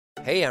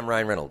Hey, I'm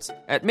Ryan Reynolds.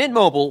 At Mint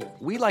Mobile,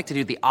 we like to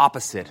do the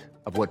opposite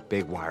of what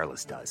Big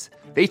Wireless does.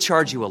 They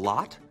charge you a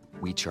lot,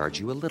 we charge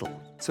you a little.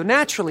 So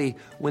naturally,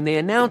 when they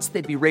announced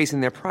they'd be raising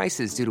their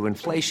prices due to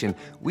inflation,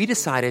 we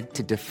decided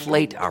to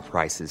deflate our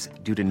prices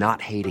due to not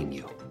hating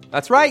you.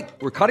 That's right.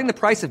 We're cutting the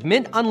price of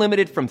Mint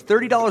Unlimited from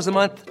 $30 a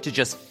month to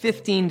just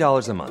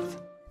 $15 a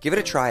month. Give it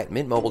a try at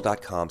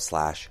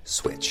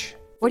mintmobile.com/switch.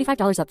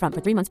 $45 up front for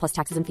 3 months plus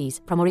taxes and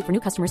fees. Promo rate for new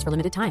customers for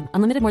limited time.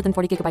 Unlimited more than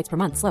 40 gigabytes per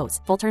month. Slows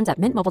full terms at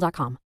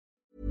mintmobile.com.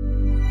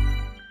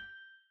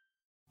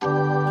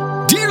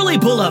 Dearly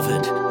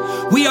beloved,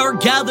 we are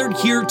gathered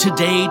here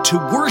today to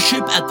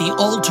worship at the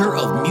altar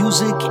of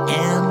music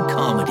and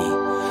comedy.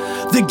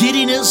 The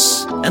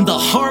giddiness and the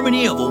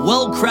harmony of a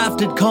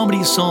well-crafted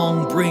comedy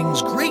song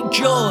brings great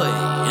joy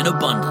in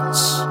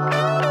abundance.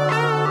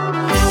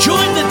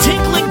 Join the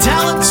tinkling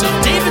talents of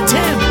David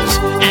Timms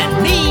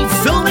and me,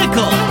 Phil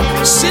Nickel.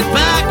 Sit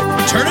back,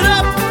 turn it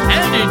up,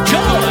 and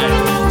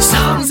enjoy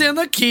Songs in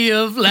the Key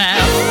of Laugh.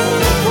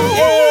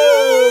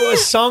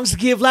 Songs in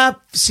the Key of Laugh,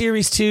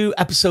 Series 2,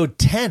 Episode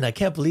 10. I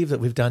can't believe that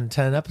we've done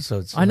 10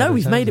 episodes. I know,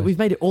 we've made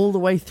it all the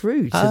way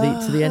through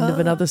to the end of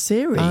another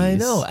series. I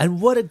know,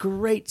 and what a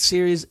great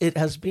series it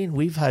has been.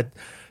 We've had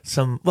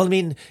some, well, I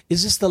mean,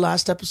 is this the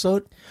last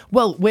episode?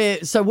 Well,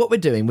 what we're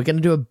doing, we're going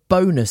to do a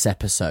bonus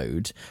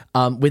episode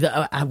with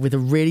a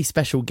really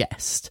special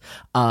guest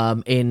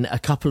in a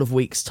couple of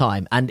weeks'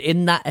 time, and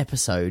in that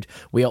episode,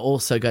 we are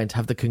also going to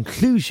have the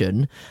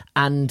conclusion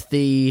and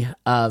the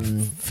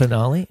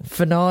finale.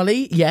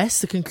 Finale,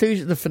 yes, the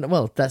conclusion.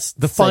 That's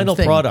the final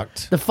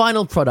product. The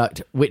final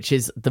product, which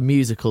is the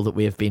musical that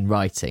we have been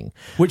writing.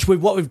 What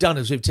we've done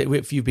is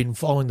if you've been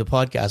following the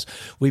podcast,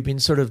 we've been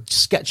sort of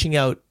sketching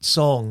out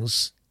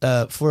songs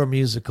for a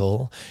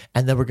musical,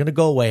 and then we're going to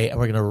go away and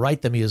we're going to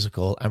write the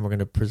musical and we're going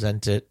to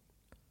present it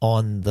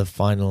on the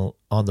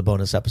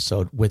bonus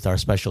episode with our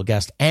special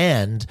guest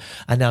and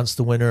announce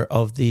the winner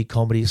of the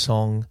comedy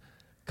song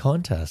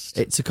contest.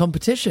 It's a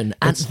competition,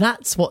 and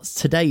that's what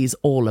today's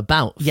all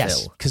about,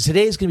 yes, Phil. because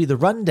today is going to be the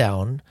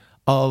rundown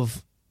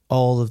of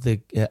all of the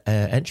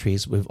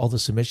entries with all the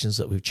submissions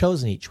that we've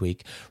chosen each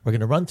week. We're going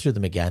to run through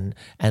them again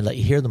and let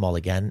you hear them all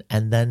again,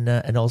 and then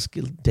and also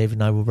Dave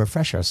and I will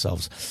refresh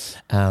ourselves.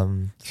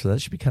 So that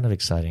should be kind of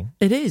exciting.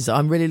 It is.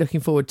 I'm really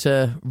looking forward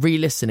to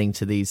re-listening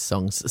to these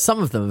songs.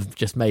 Some of them have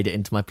just made it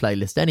into my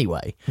playlist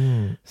anyway.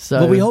 So,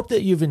 well, we hope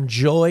that you've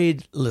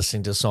enjoyed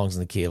listening to Songs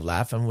in the Key of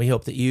Laugh, and we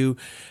hope that you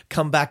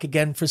come back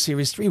again for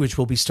Series 3, which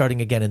will be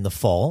starting again in the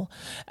fall.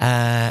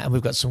 And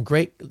we've got some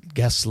great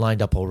guests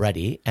lined up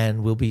already,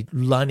 and we'll be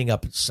lining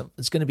up. It's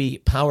going to be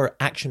power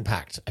action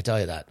packed. I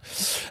tell you that,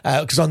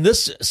 because on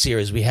this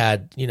series we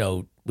had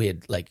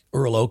like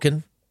Earl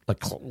Oaken,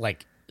 like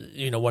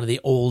one of the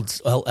old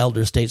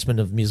elder statesmen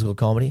of musical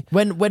comedy.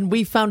 When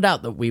we found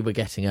out that we were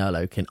getting Earl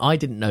Oaken, I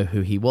didn't know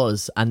who he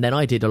was, and then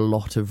I did a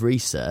lot of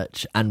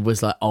research and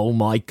was like, oh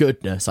my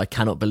goodness, I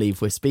cannot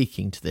believe we're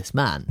speaking to this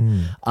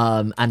man.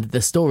 And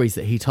the stories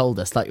that he told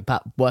us, like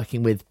about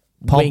working with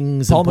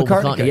Wings Paul and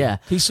Paul McCartney. Yeah,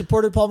 he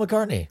supported Paul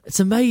McCartney. It's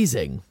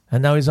amazing.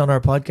 And now he's on our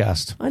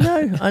podcast. I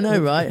know,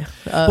 right?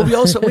 But we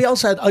also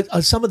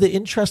had some of the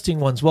interesting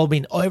ones. Well, I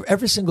mean,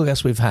 every single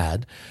guest we've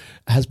had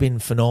has been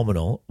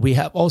phenomenal. We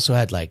have also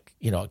had a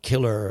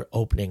killer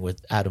opening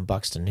with Adam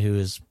Buxton, who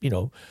is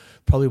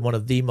probably one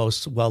of the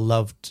most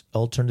well-loved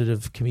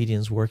alternative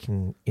comedians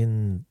working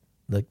in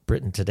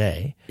Britain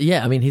today.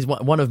 Yeah, I mean, he's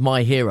one of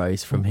my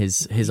heroes from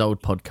his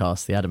old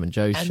podcast, The Adam and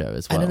Joe Show,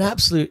 as well.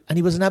 And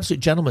he was an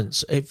absolute gentleman.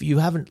 So if you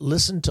haven't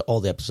listened to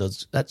all the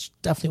episodes, that's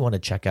definitely one to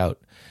check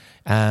out.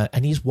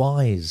 And he's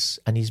wise,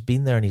 and he's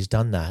been there and he's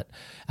done that.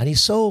 And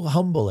he's so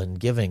humble and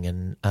giving,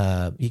 and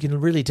you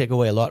can really take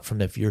away a lot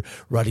from, if you're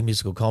writing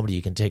musical comedy,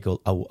 you can take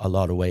a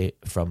lot away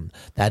from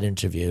that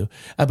interview.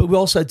 But we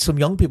also had some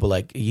young people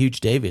like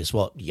Huge Davies,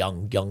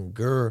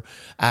 younger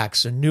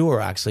acts and newer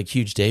acts like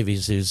Huge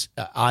Davies, who's,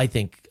 I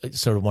think,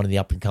 sort of one of the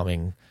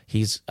up-and-coming.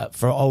 He's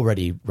for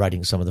already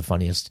writing some of the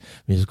funniest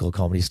musical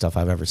comedy stuff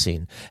I've ever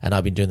seen, and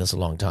I've been doing this a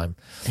long time.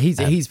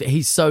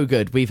 He's so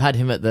good. We've had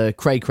him at the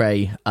Cray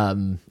Cray,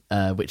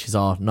 which is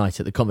our night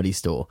at the Comedy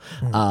Store.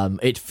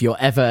 If you're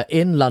ever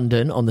in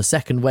London on the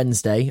second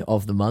Wednesday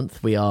of the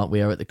month, we are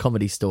at the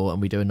Comedy Store,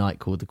 and we do a night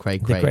called the Cray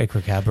Cray. The Cray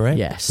Cray Cabaret,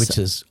 yes, which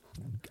is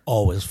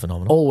always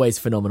phenomenal. Always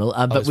phenomenal.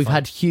 But we've fun.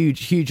 had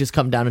Huge has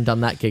come down and done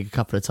that gig a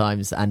couple of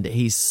times, and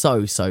he's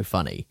so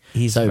funny.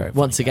 He's so very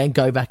once funny again,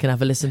 go back and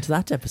have a listen to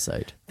that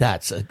episode.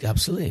 That's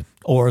absolutely.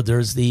 Or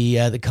there's the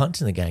Cunt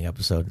in the Gang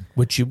episode,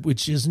 which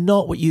is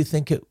not what you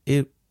think it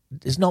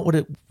is not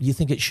what you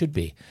think it should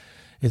be.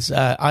 It's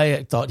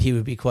I thought he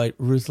would be quite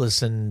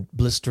ruthless and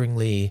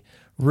blisteringly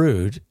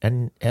rude,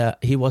 and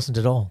he wasn't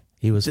at all.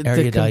 He was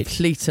erudite. The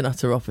complete and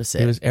utter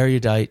opposite. He was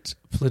erudite,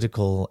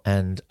 political,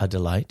 and a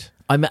delight.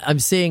 I'm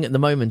seeing at the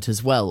moment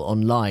as well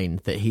online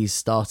that he's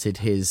started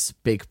his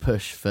big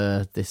push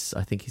for this.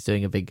 I think he's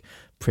doing a big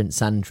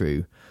Prince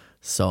Andrew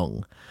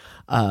song.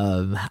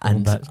 And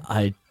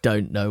I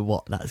don't know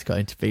what that's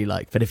going to be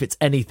like. But if it's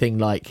anything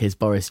like his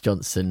Boris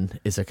Johnson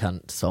is a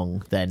cunt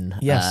song, then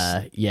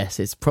yes,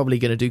 it's probably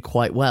going to do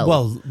quite well.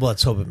 Well,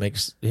 let's hope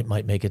it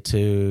might make it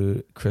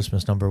to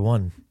Christmas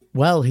 #1.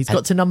 Well, he's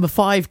got to number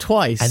 5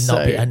 twice.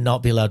 And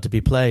not be allowed to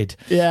be played.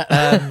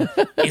 Yeah.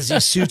 Izzy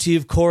Suti,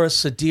 of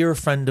course, a dear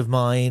friend of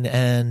mine,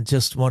 and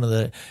just one of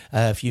the,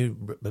 if you've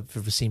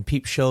ever seen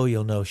Peep Show,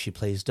 you'll know she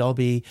plays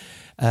Dobby.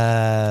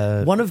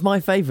 One of my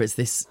favourites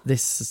this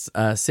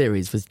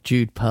series was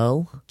Jude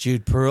Pearl.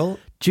 Jude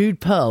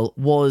Pearl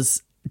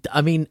was,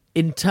 I mean,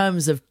 in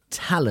terms of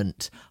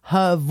talent,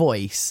 her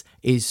voice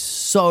is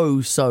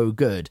so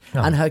good,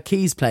 and her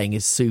keys playing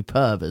is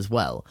superb as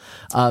well.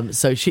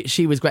 So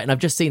she was great, and I've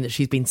just seen that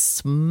she's been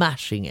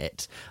smashing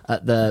it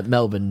at the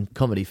Melbourne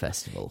Comedy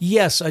Festival.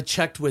 Yes, I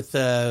checked with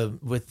the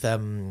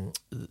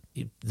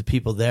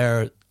people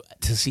there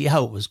to see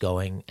how it was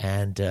going,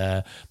 and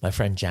my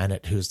friend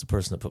Janet, who's the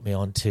person that put me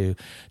on to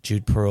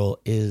Jude Pearl,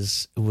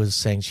 was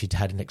saying she'd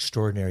had an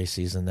extraordinary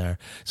season there.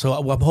 So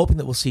I'm hoping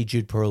that we'll see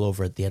Jude Pearl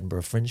over at the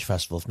Edinburgh Fringe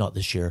Festival, if not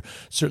this year,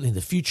 certainly in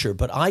the future.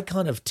 But I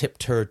kind of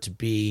tipped her to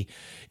be,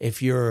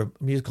 if you're a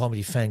music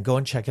comedy fan, go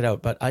and check it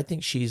out. But I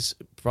think she's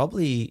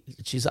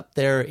up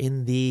there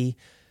in the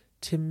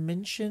Tim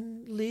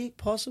Minchin League,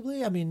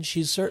 possibly. I mean,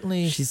 she's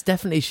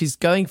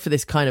going for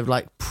this kind of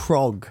like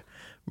prog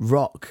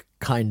rock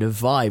kind of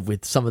vibe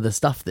with some of the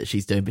stuff that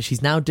she's doing, but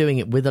she's now doing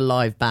it with a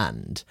live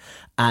band.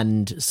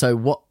 And so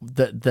what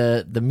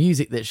the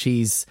music that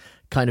she's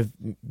kind of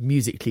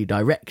musically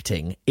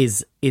directing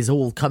is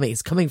all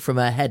coming from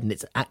her head, and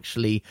it's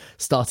actually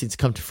starting to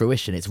come to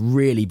fruition. It's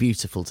really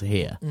beautiful to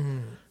hear.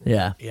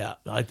 Yeah.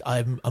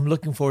 I'm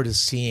looking forward to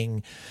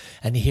seeing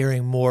and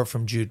hearing more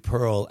from Jude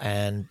Pearl,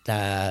 and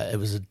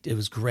it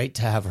was great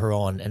to have her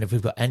on. And if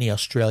we've got any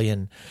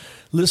Australian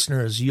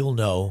listeners, you'll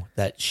know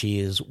that she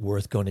is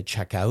worth going to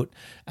check out.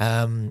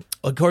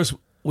 Of course,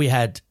 we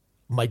had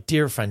my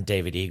dear friend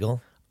David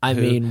Eagle. I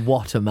mean,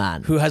 what a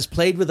man. Who has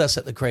played with us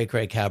at the Cray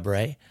Cray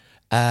Cabaret.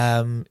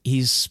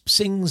 He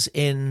sings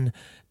in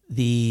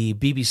the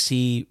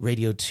BBC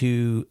Radio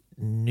 2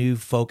 New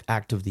Folk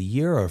Act of the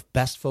Year, or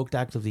Best Folk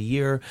Act of the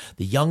Year,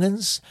 The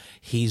Young'uns.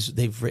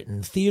 They've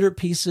written theatre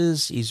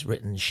pieces. He's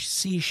written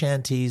sea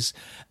shanties.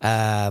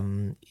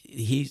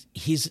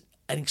 He's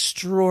an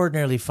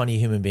extraordinarily funny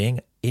human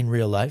being in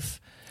real life.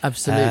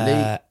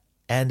 Absolutely.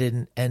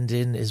 And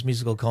in his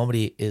musical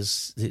comedy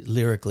is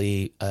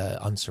lyrically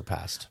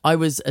unsurpassed. I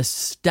was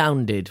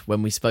astounded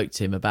when we spoke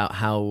to him about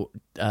how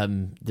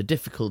the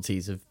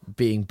difficulties of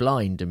being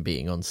blind and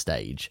being on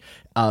stage,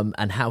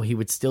 and how he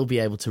would still be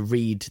able to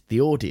read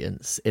the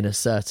audience in a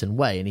certain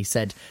way. And he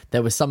said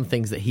there were some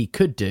things that he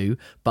could do,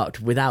 but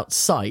without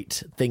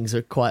sight, things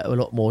are quite a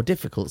lot more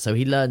difficult. So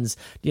he learns,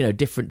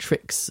 different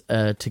tricks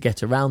to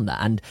get around that.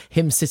 And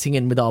him sitting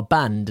in with our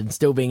band and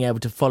still being able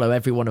to follow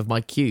every one of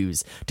my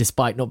cues,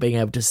 despite not being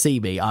able to see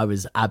me, I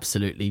was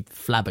absolutely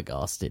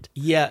flabbergasted.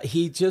 Yeah,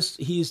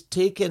 he's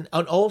taken,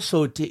 and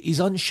also he's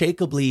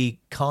unshakably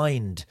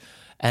kind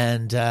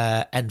and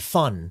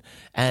fun,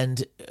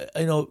 and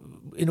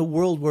in a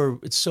world where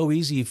it's so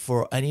easy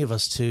for any of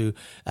us to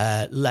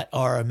let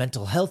our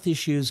mental health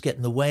issues get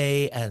in the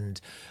way and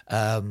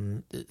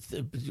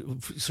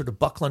sort of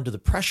buckle under the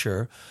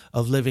pressure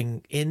of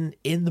living in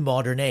the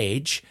modern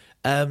age.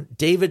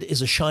 David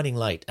is a shining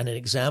light and an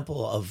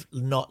example of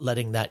not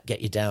letting that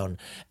get you down,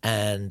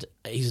 and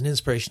he's an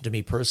inspiration to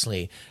me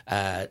personally.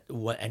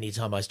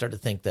 Anytime I start to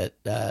think that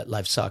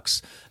life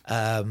sucks,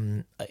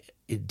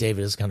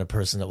 David is the kind of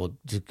person that will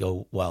just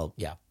go, well,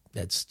 yeah,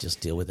 let's just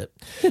deal with it.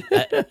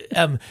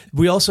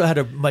 We also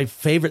had my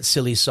favorite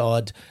silly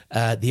sod,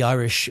 the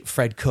Irishman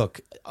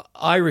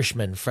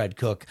Fred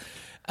Cook.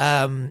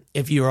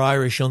 If you're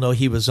Irish, you'll know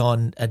he was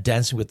on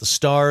Dancing with the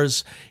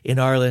Stars in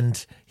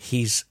Ireland.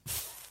 He's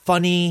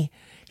funny,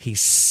 he's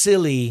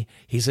silly,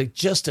 he's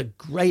just a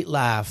great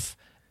laugh,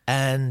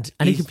 and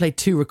he can play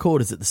 2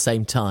 recorders at the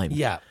same time.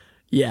 Yeah.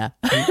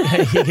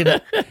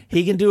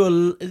 He can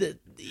do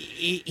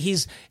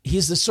he's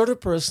the sort of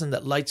person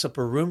that lights up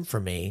a room for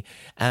me.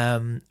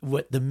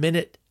 The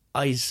minute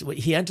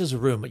he enters a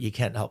room, you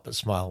can't help but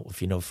smile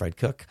if you know Fred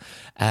Cook,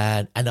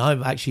 and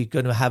I'm actually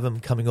going to have him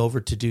coming over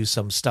to do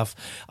some stuff.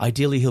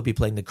 Ideally, he'll be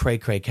playing the Cray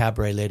Cray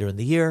Cabaret later in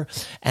the year,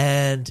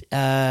 and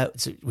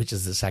which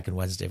is the second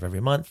Wednesday of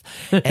every month.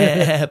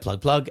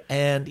 plug.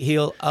 And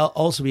he'll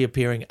also be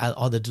appearing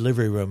on the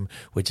Delivery Room,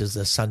 which is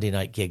the Sunday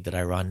night gig that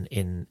I run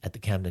at the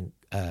Camden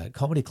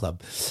Comedy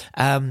Club.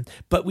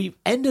 But we've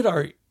ended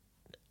our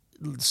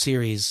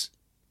series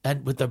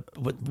and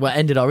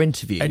ended our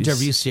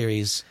interview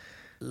series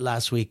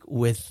last week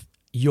with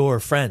your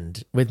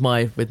friend, with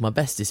my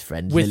bestest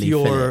friend, Lily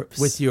Phillips.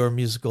 With your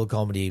musical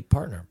comedy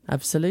partner.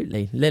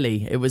 Absolutely,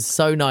 Lily. It was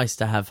so nice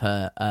to have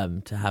her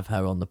on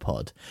the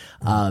pod,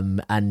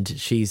 and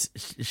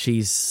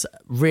she's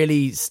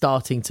really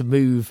starting to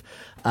move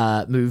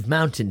move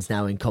mountains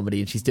now in comedy,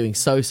 and she's doing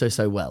so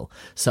well.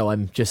 So I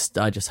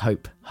just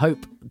hope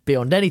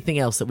beyond anything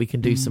else that we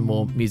can do some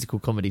more musical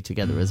comedy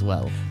together as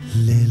well.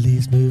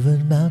 Lily's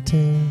moving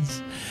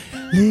mountains.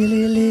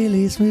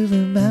 Lily's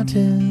moving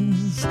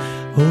mountains.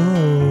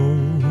 Oh,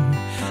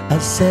 I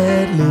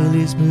said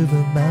Lily's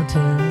moving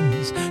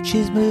mountains.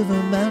 She's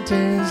moving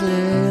mountains.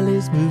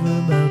 Lily's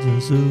moving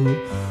mountains.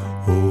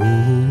 Oh.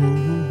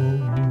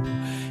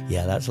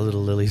 Yeah, that's a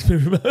little Lily's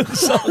moving mountains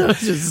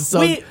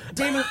song.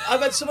 David,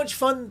 I've had so much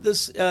fun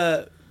this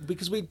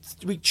because we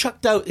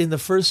chucked out in the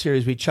first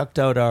series. We chucked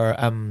out our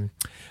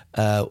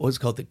what was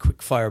called the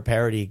quickfire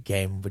parody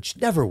game, which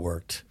never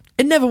worked.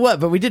 It never worked,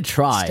 but we did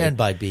try. Stand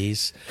by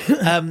Bees.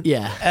 And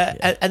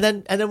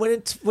then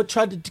we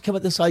tried to come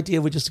up with this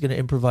idea, we're just going to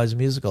improvise a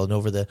musical. And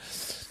over the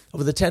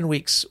 10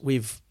 weeks,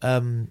 we've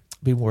been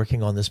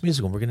working on this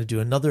musical. We're going to do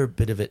another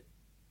bit of it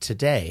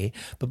today.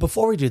 But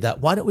before we do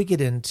that, why don't we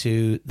get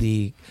into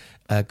the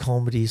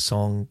comedy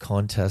song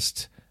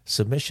contest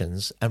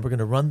submissions? And we're going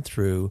to run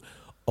through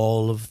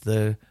all of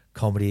the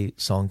comedy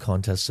song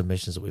contest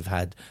submissions that we've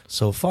had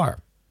so far.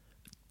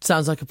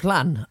 Sounds like a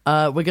plan.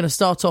 We're going to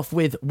start off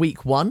with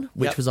week 1,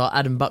 which was our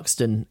Adam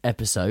Buxton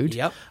episode.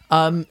 Yep.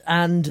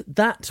 And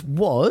that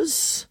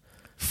was...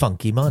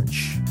 Funky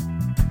Munch.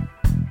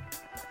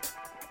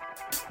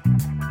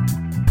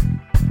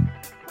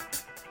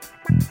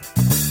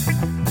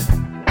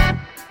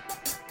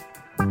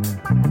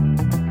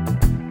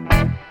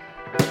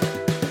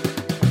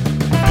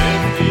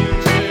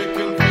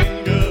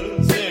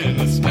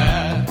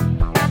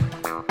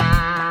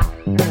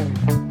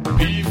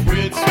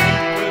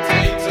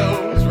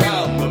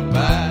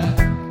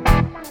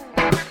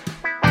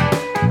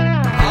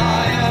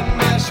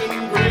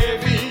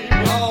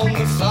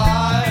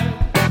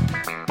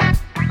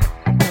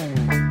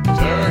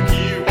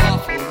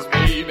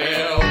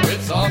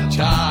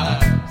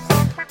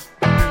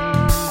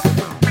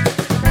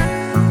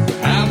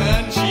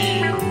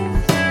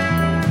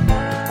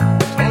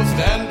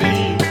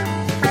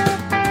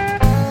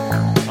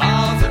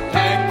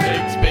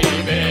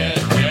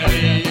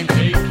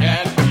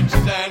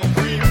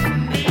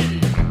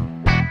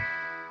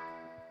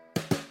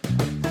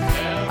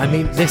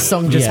 This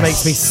song just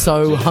makes me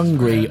so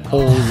hungry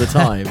all the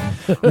time.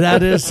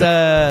 That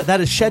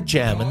is Shed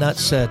Jam, and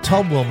that's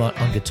Tom Wilmot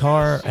on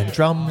guitar and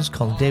drums,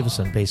 Colin Davis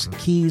on bass and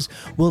keys,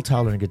 Will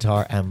Towler on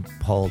guitar, and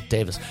Paul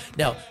Davis.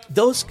 Now,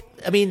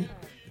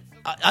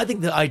 I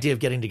think the idea of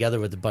getting together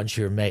with a bunch of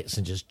your mates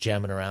and just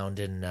jamming around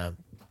in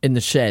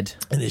the shed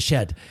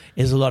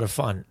is a lot of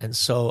fun, and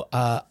so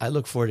I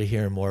look forward to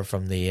hearing more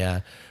from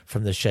the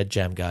Shed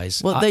Jam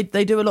guys. Well,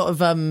 they do a lot of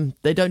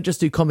they don't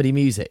just do comedy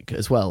music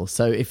as well.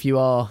 So if you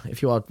are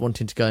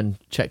wanting to go and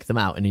check them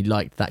out and you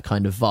like that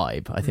kind of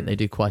vibe, I think they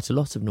do quite a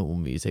lot of normal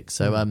music.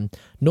 So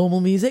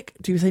normal music?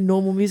 Do you say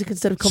normal music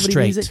instead of comedy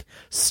music?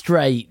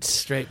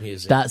 Straight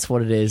music. That's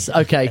what it is.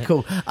 Okay,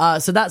 cool.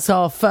 So that's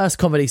our first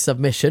comedy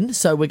submission.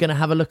 So we're going to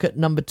have a look at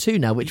number 2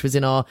 now, which was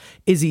in our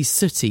Izzy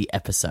Sooty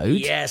episode.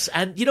 Yes,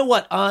 and you know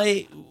what?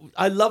 I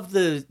love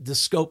the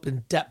scope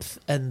and depth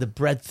and the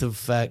breadth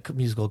of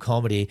musical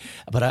comedy,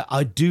 but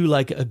I do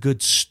like a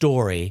good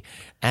story.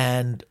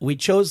 And we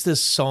chose this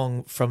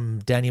song from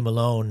Danny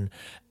Malone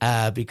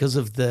because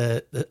of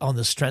on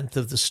the strength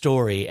of the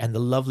story and the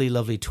lovely,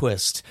 lovely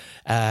twist.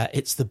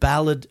 It's the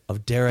Ballad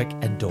of Derek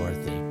and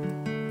Dorothy.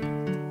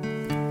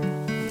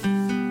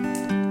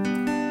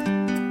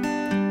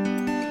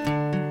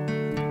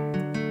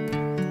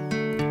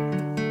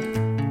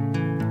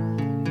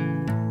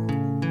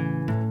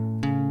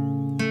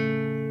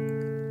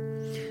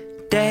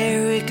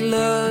 Derek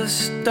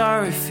loves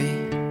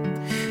Dorothy.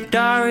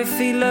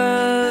 Dorothy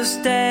loves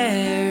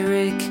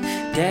Derek.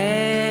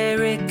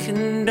 Derek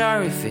and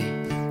Dorothy,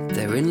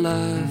 they're in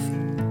love.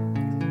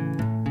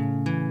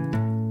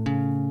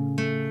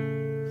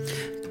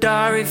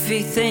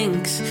 Dorothy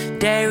thinks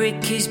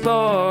Derek is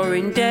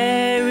boring.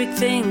 Derek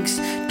thinks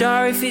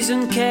Dorothy's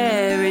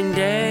uncaring.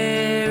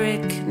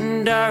 Derek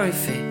and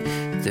Dorothy,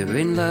 they're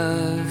in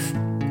love.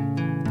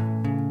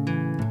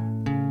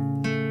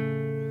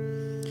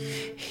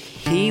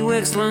 He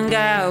works long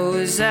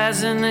hours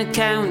as an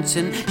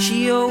accountant.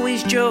 She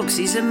always jokes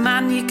he's a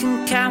man you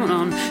can count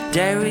on.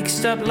 Derek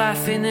stopped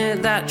laughing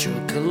at that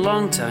joke a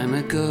long time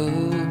ago.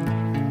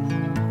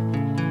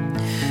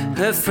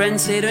 Her friend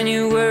said, don't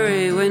you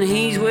worry, when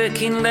he's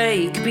working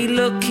late, could be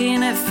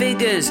looking at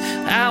figures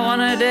out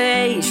on a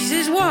day. She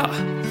says, what?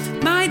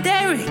 My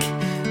Derek?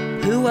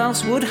 Who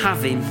else would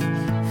have him?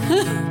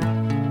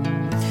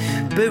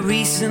 But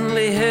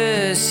recently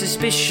her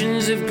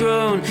suspicions have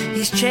grown.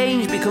 He's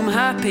changed, become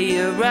happy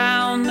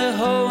around the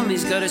home.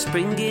 He's got a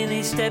spring in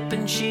his step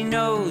and she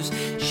knows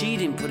she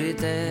didn't put it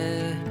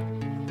there.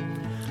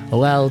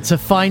 Well, to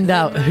find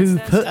out who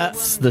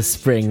puts the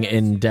spring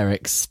in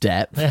Derek's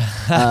step,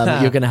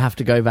 you're going to have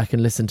to go back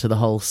and listen to the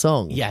whole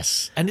song.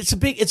 Yes, and it's a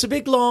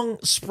big, long,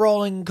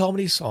 sprawling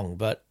comedy song.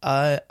 But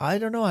I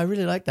don't know. I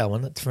really like that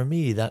one. For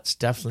me, that's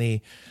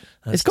definitely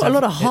It's got a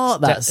lot of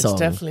heart, that song.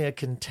 It's definitely a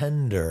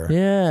contender.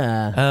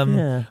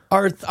 Yeah.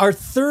 Our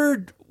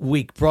third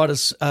week brought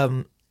us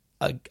a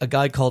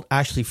guy called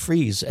Ashley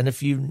Freeze. And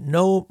if you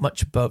know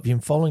much about, if you've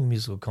been following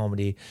musical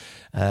comedy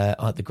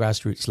at the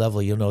grassroots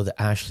level, you'll know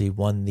that Ashley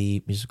won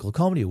the Musical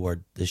Comedy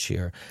Award this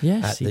year.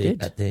 Yes, he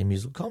did. At the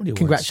Musical Comedy Awards.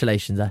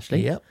 Congratulations,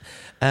 Ashley. Yep.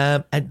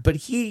 But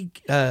he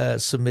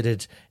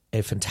submitted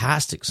a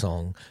fantastic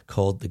song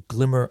called The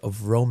Glimmer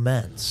of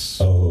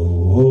Romance.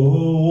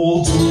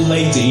 Old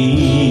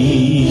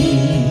lady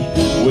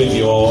with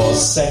your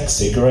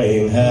sexy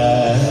greying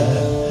hair,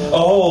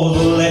 old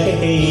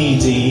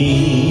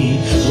lady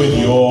with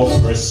your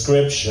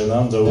prescription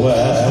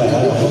underwear,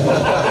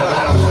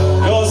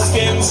 your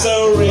skin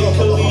so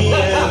wrinkly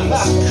and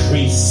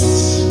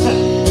creased.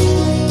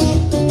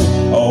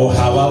 Oh,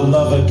 how I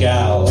love a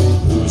gal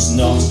who's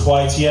not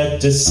quite yet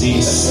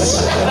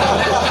deceased.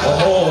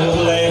 Old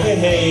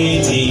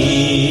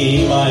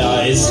lady, my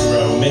eyes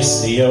grow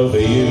misty over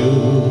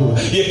you.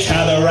 Your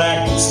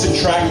cataracts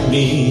attract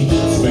me,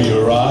 for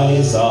your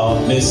eyes are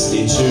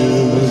misty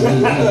too.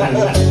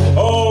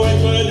 Oh,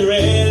 it would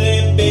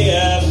really be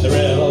a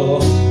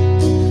thrill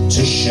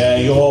to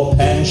share your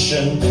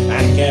pension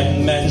and get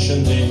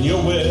mentioned in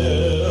your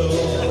will.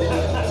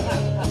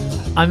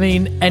 I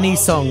mean, any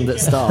song that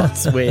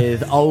starts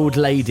with "old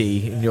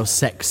lady" in your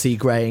sexy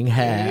greying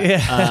hair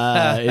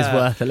is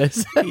worth a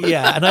listen.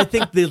 Yeah, and I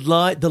think the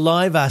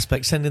live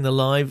aspect, sending a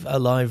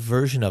live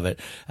version of it,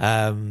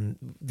 so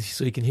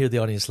you can hear the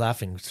audience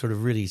laughing, sort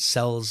of really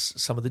sells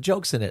some of the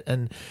jokes in it.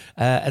 And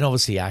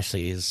obviously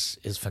Ashley is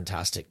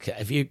fantastic.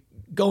 If you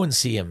go and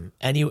see him,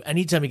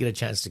 anytime you get a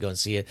chance to go and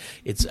see it,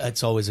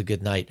 it's always a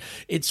good night.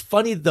 It's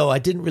funny though, I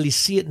didn't really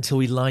see it until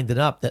we lined it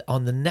up, that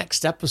on the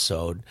next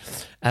episode,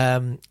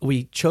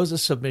 we chose a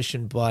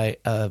submission by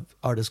an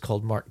artist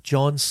called Mark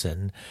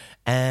Johnson,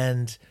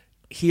 and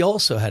he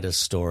also had a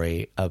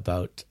story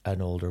about an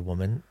older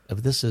woman.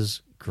 This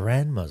is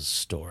Grandma's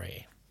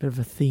story. Bit of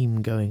a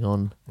theme going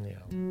on. Yeah.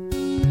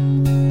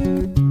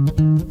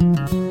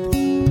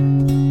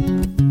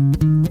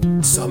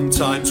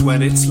 Sometimes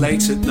when it's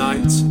late at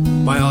night,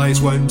 my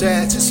eyes won't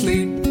dare to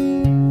sleep.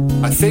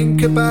 I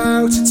think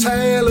about a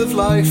tale of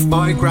life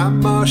my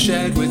grandma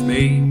shared with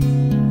me.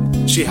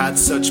 She had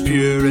such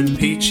pure and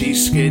peachy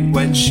skin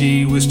when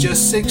she was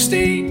just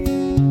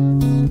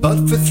 16.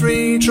 But for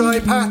 3 dry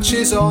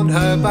patches on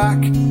her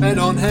back and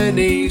on her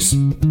knees,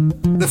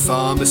 the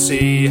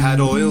pharmacy had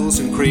oils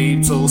and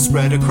creams all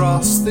spread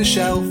across the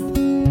shelf,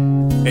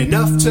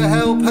 enough to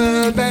help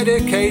her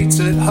medicate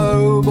at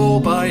home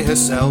or by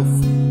herself.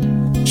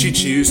 She'd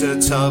choose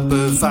a tub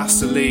of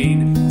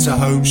Vaseline, to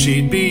home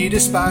she'd be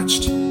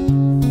dispatched,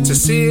 to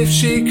see if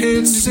she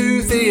could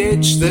soothe the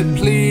itch that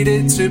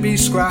pleaded to be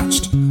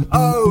scratched.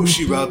 Oh,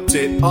 she rubbed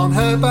it on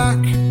her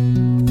back,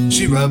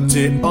 she rubbed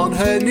it on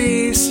her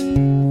knees.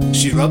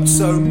 She rubbed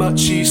so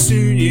much she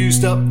soon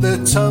used up the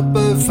tub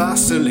of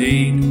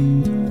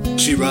Vaseline.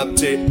 She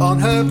rubbed it on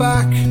her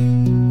back,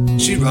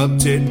 she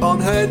rubbed it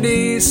on her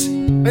knees,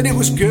 and it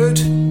was good,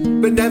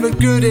 but never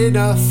good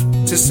enough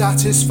to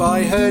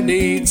satisfy her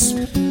needs.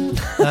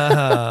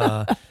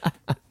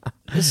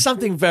 There's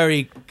something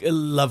very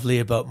lovely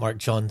about Mark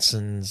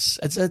Johnson's.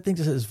 I think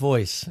it's his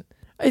voice.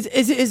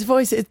 Is it his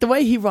voice? It's the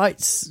way he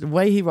writes.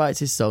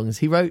 his songs.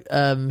 He wrote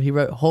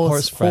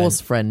Horse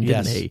Friend,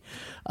 didn't he?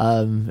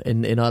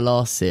 In our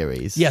last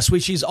series. Yes,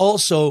 which is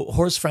also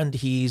Horse Friend.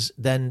 He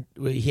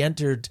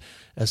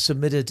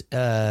submitted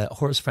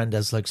Horse Friend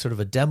as like sort of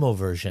a demo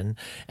version,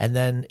 and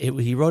then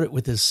he wrote it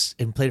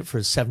and played it for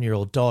his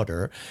 7-year-old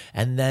daughter,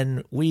 and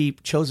then we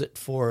chose it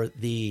for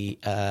the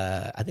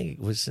I think it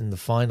was in the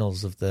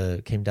finals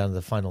came down to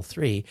the final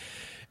 3.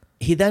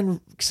 He then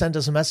sent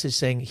us a message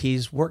saying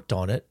he's worked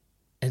on it,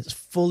 and it's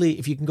fully.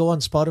 If you can go on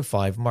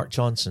Spotify, Mark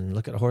Johnson,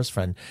 look at Horse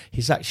Friend.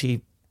 He's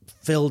actually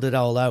filled it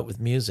all out with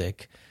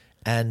music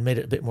and made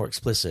it a bit more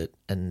explicit,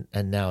 and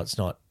now it's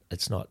not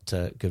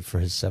good for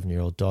his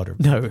 7-year-old daughter.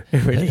 No,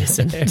 it really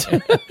isn't.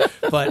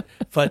 but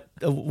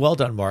well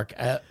done, Mark.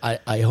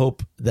 I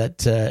hope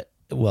that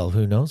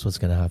who knows what's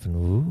going to happen.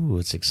 Ooh,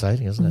 it's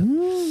exciting,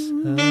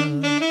 isn't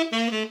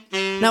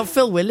it? Now,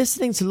 Phil, we're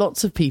listening to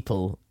lots of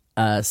people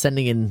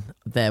sending in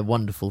their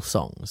wonderful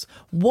songs.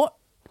 What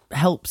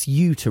helps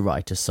you to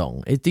write a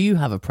song? Do you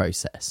have a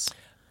process?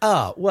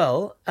 I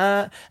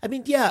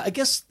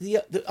guess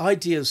the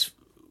ideas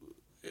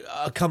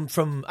come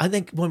from, I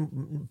think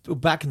when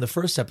back in the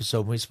first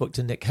episode when we spoke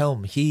to Nick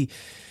Helm, he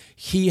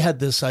had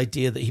this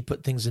idea that he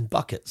put things in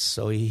buckets.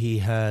 So he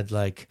had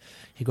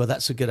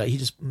that's a good idea. He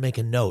just make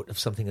a note of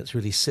something that's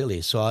really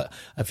silly. So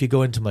if you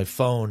go into my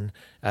phone,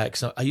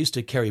 because I used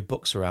to carry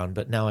books around,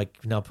 but now I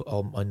put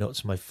all my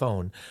notes on my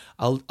phone.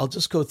 I'll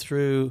just go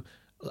through,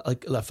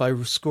 like if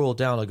I scroll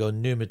down, I'll go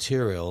new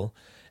material,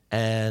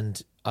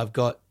 and I've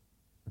got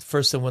the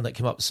first one that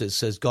came up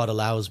says God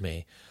allows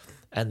me,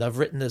 and I've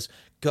written this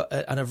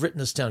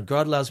down.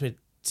 God allows me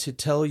to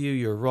tell you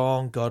you're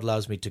wrong. God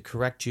allows me to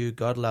correct you.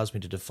 God allows me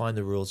to define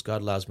the rules.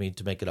 God allows me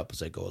to make it up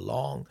as I go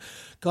along.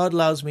 God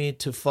allows me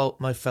to fault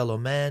my fellow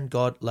man.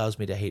 God allows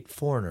me to hate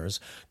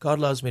foreigners. God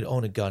allows me to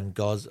own a gun.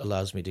 God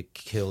allows me to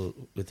kill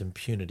with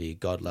impunity.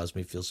 God allows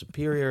me to feel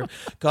superior.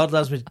 God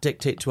allows me to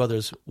dictate to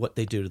others what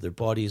they do to their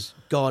bodies.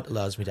 God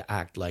allows me to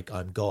act like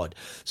I'm God.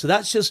 So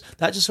that just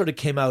sort of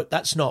came out.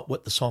 That's not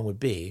what the song would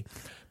be.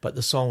 But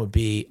the song would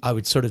be, I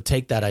would sort of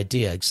take that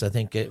idea, because I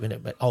think it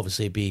would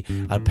obviously be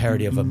a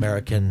parody of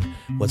American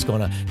What's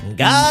Going On.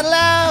 God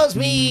allows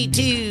me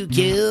to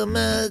kill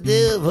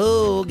myself.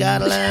 Oh,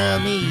 God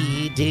allows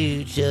me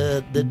to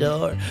shut the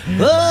door.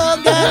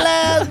 Oh, God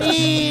allows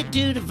me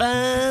to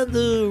define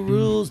the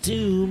rules,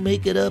 to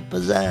make it up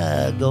as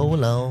I go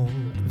along.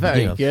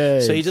 Very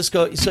good. So you just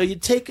go, so you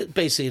take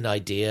basically an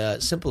idea,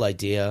 a simple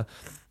idea,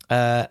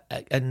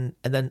 and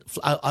then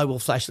I will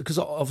flash it, because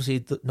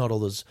obviously not all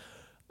those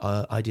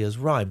ideas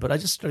rhyme, but I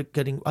just started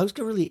I was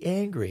getting really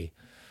angry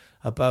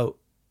about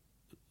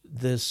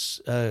this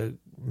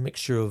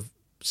mixture of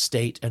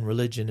state and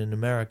religion in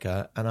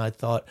America, and I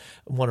thought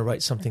I want to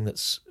write something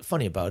that's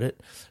funny about it,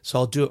 so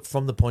I'll do it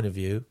from the point of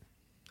view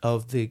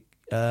of the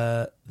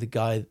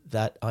guy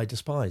that I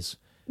despise,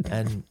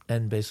 and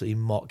basically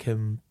mock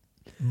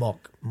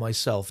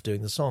myself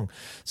doing the song.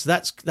 So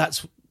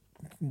that's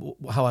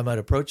how I might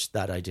approach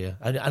that idea,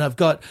 and I've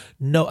got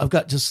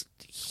just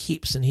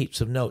heaps and heaps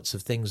of notes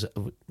of things that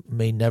I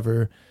may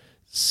never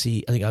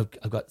see. I think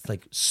I've got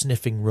like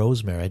sniffing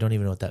rosemary. I don't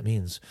even know what that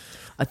means.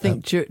 I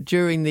think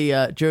during the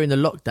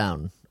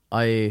lockdown,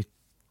 I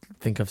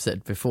think I've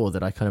said before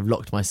that I kind of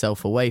locked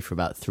myself away for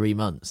about 3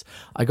 months.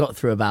 I got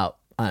through about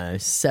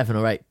 7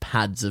 or 8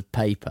 pads of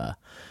paper,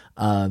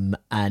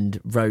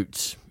 and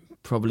wrote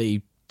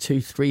probably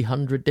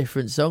 200-300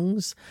 different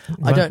songs.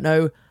 Right. I don't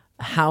know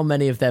how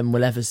many of them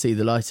will ever see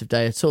the light of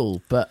day at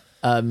all, but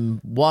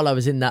while I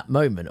was in that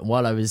moment and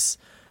while I was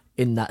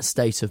in that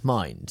state of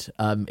mind,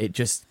 it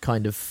just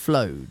kind of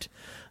flowed.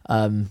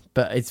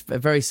 But it's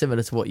very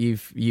similar to what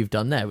you've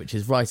done there, which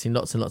is writing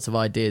lots and lots of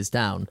ideas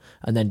down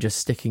and then just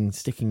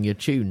sticking your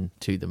tune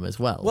to them as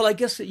well. Well, I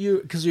guess that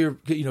because you're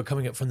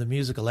coming up from the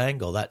musical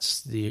angle,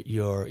 that's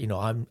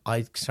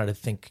I sort of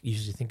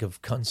usually think of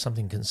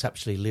something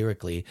conceptually,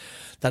 lyrically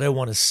that I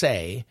want to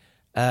say.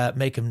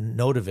 Make a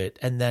note of it,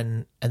 and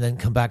then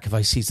come back if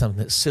I see something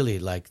that's silly,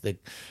 like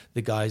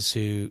the guys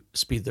who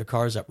speed their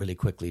cars up really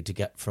quickly to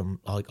get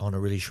from on a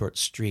really short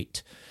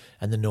street,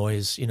 and the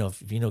noise.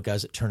 If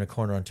guys that turn a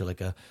corner onto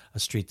like a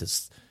street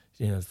that's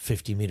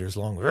 50 meters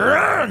long,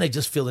 and they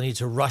just feel the need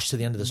to rush to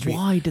the end of the street.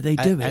 Why do they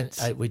do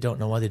it? And we don't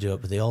know why they do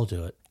it, but they all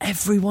do it.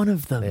 Every one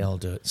of them. They all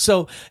do it.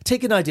 So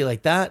take an idea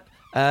like that.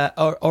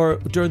 Or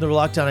during the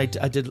lockdown,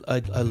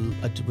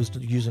 I was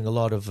using a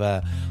lot of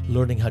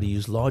learning how to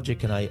use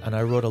Logic, and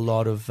I wrote a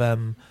lot of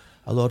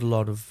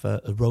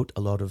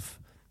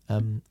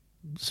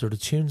sort of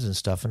tunes and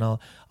stuff, and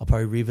I'll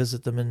probably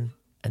revisit them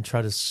and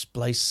try to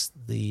splice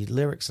the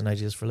lyrics and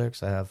ideas for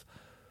lyrics I have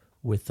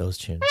with those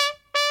tunes.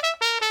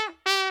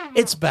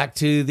 It's back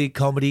to the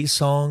comedy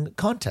song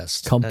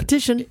contest.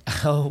 Competition.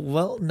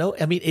 Well, no.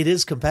 I mean, it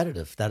is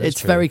competitive. That is It's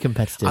true. very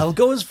competitive. I'll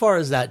go as far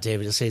as that,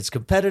 David, to say it's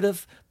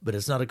competitive, but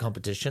it's not a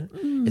competition.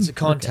 It's a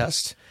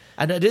contest. Okay.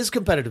 And it is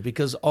competitive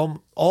because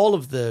all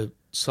of the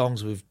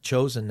songs we've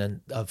chosen, and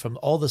from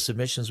all the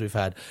submissions we've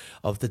had,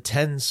 of the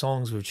 10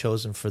 songs we've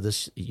chosen for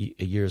this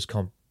year's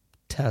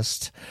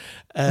contest,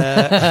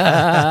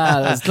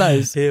 that's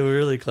close. Yeah, we're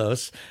really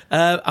close.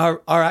 Are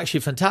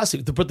actually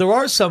fantastic. But there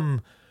are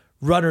some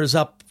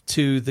runners-up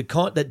to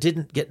the that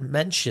didn't get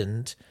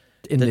mentioned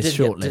in this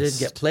short list. Didn't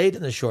get played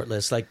in the short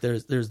list. Like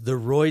there's the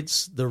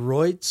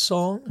Roids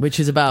song, which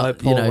is about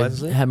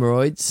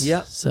hemorrhoids.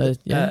 Yeah. So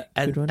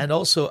and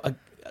also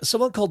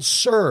someone called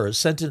Sir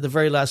sent in the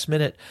very last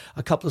minute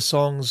a couple of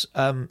songs,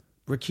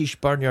 Rakesh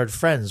Barnyard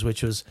Friends,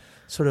 which was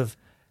sort of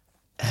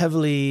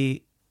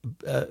heavily.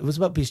 It was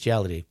about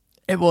bestiality.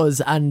 It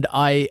was, and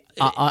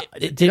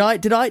did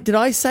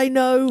I say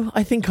no?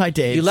 I think I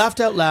did. You laughed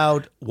out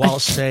loud while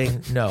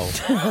saying no,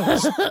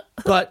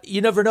 but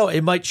you never know.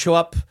 It might show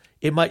up.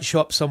 It might show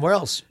up somewhere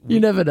else. You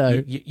never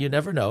know. You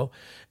never know.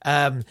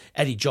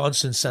 Eddie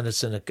Johnson sent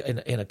us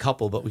in a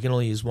couple, but we can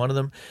only use one of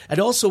them.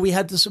 And also, we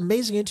had this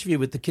amazing interview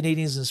with the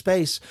Canadians in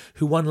Space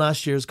who won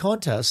last year's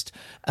contest,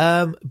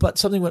 but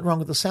something went wrong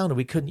with the sound and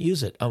we couldn't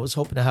use it. I was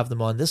hoping to have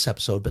them on this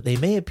episode, but they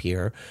may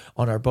appear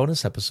on our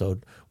bonus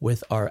episode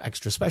with our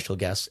extra special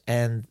guests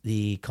and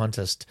the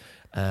contest,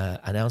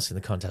 announcing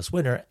the contest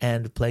winner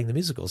and playing the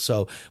musical.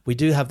 So we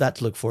do have that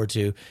to look forward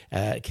to,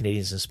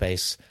 Canadians in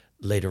Space,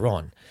 later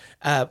on.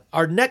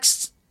 Our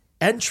next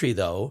entry,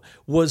 though,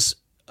 was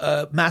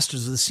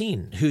Masters of the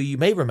Scene, who you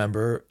may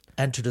remember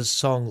entered a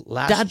song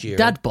last year.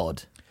 Dad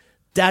Bod,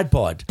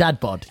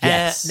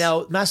 yes.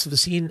 Now, Masters of the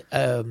Scene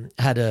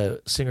had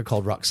a singer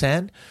called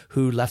Roxanne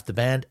who left the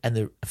band,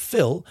 and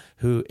Phil,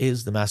 who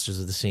is the Masters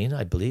of the Scene,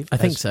 I believe. I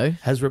think so.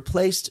 Has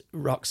replaced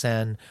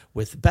Roxanne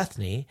with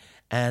Bethany,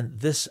 and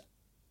this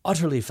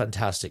utterly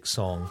fantastic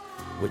song,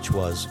 which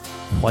was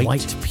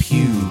White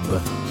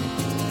Pube.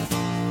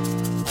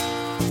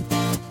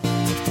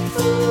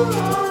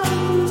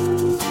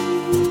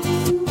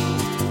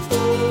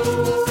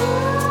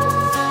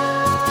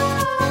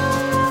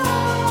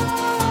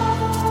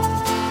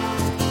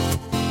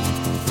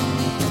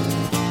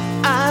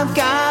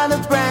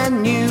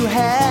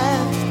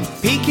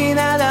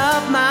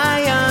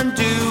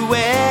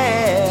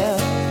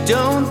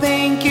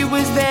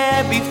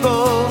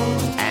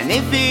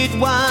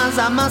 was,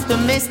 I must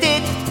have missed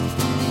it.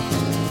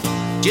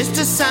 Just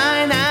a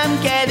sign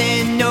I'm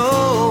getting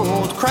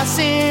old,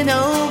 crossing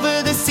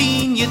over the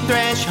senior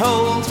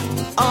threshold.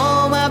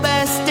 All my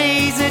best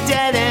days are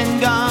dead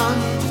and gone,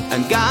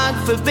 and God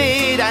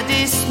forbid I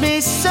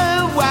dismiss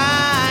a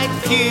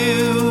white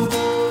pew.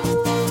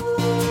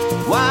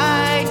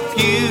 White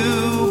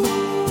pew,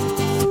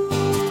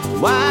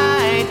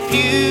 white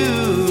pew.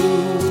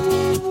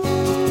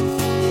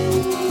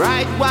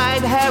 Bright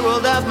white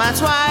herald of my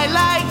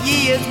twilight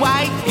years,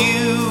 white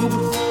pew.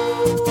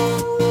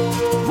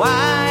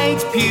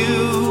 White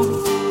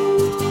pew,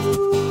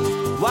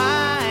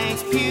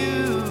 white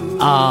pew.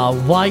 Ah,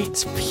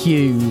 white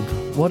pew.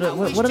 What a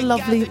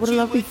lovely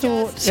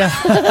thought. Yeah.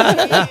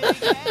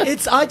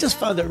 I just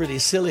found it really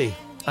silly.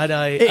 And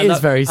It is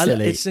very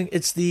silly.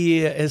 It's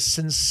the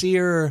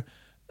sincere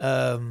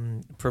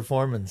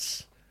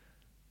performance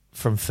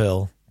from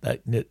Phil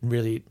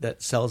that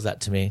sells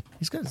that to me.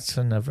 He's got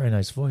a very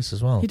nice voice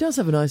as well. He does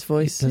have a nice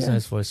voice. He does have a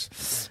nice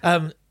voice.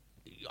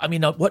 I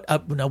mean, what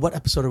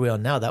episode are we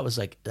on now?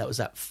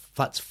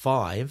 That's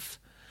 5.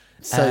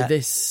 So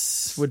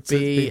this would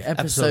be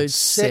episode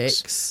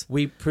 6.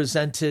 We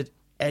presented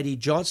Eddie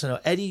Johnson. Now,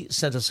 Eddie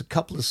sent us a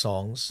couple of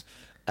songs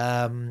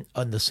on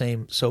the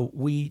same. So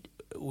we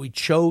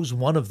chose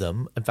one of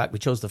them. In fact, we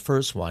chose the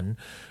first one,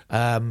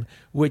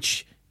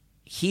 which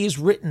he's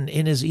written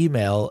in his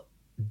email.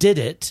 Did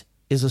It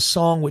is a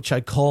song which I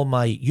call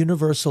my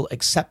universal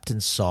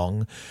acceptance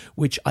song,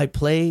 which I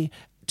play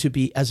to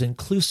be as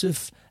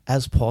inclusive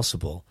as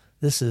possible.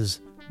 This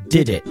is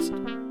Did It.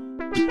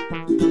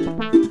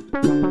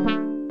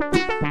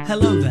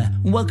 Hello there,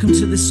 and welcome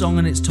to this song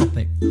and its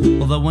topic.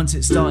 Although once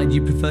it started,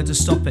 you prefer to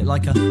stop it.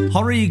 Like a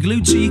horror you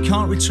glued to, you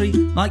can't retreat.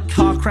 Like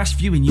car crash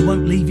viewing, you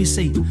won't leave your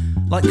seat.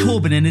 Like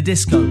Corbyn in a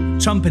disco,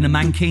 Trump in a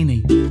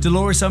mankini,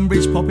 Dolores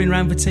Umbridge popping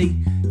round for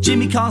tea,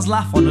 Jimmy Carr's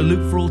laugh on a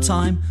loop for all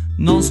time,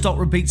 non-stop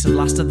repeats of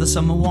Last of the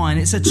Summer Wine.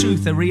 It's a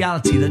truth, a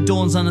reality that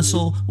dawns on us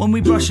all when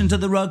we brush under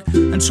the rug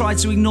and try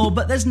to ignore,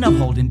 but there's no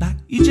holding back.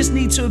 You just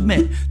need to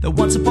admit that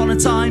once upon a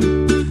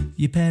time,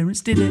 your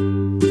parents did it.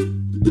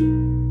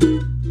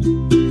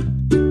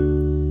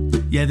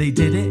 Yeah, they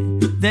did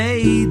it,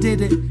 they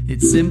did it.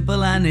 It's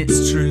simple and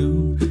it's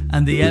true,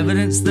 and the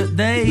evidence that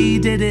they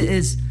did it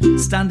is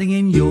standing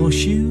in your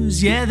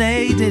shoes. Yeah,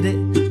 they did it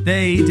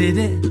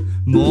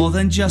more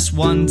than just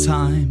one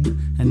time,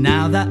 and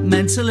now that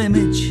mental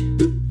image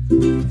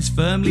is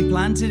firmly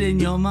planted in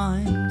your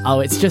mind.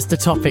 Oh, it's just a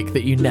topic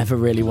that you never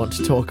really want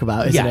to talk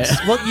about, isn't it?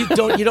 Well, you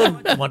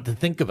don't want to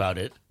think about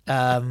it.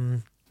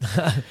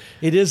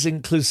 It is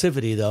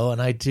inclusivity, though, and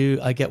I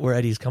get where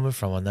Eddie's coming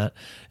from on that.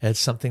 It's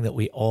something that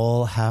we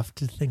all have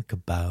to think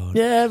about.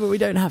 Yeah, but we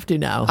don't have to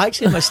now.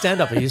 Actually, in my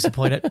stand-up, I used to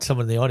point at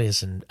someone in the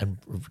audience and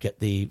get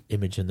the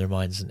image in their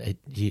minds, and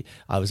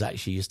I was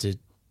actually used to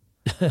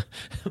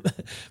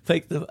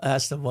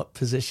ask them what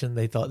position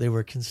they thought they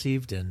were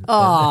conceived in.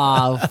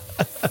 Oh,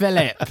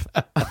 Philip.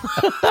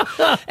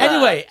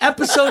 Anyway,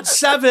 episode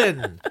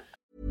 7.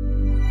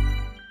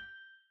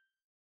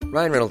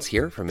 Ryan Reynolds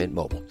here from Mint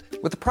Mobile.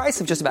 With the price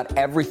of just about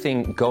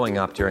everything going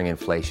up during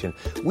inflation,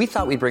 we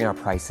thought we'd bring our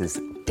prices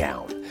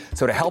down.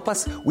 So to help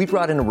us, we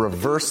brought in a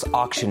reverse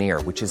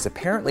auctioneer, which is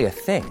apparently a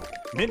thing.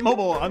 Mint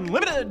Mobile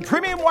Unlimited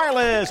Premium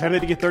Wireless. How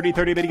to get 30,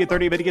 30, bit to get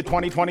 30, bit to get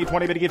 20, 20,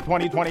 20, bit to get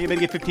 20, 20, bit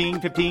to get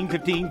 15, 15,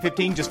 15,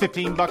 15, just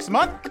 $15 a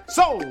month?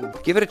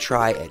 Sold! Give it a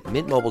try at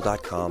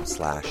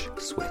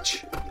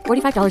mintmobile.com/switch.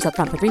 $45 up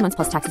front for 3 months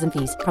plus taxes and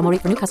fees. Promo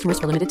rate for new customers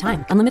for limited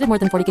time. Unlimited more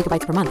than 40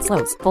 gigabytes per month.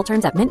 Slows full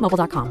terms at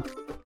mintmobile.com.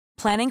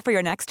 Planning for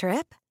your next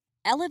trip?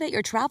 Elevate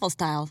your travel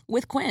style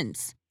with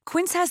Quince.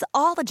 Quince has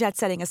all the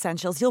jet-setting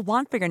essentials you'll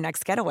want for your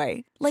next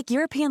getaway, like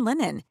European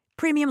linen,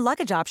 premium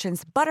luggage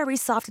options, buttery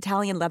soft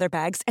Italian leather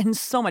bags, and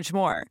so much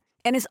more.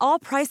 And is all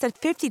priced at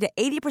 50 to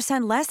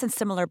 80% less than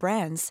similar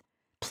brands.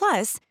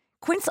 Plus,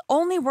 Quince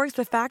only works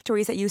with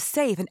factories that use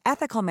safe and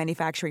ethical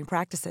manufacturing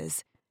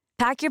practices.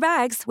 Pack your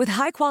bags with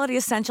high-quality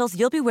essentials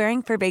you'll be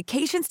wearing for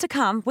vacations to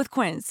come with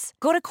Quince.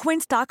 Go to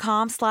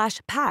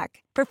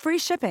quince.com/pack for free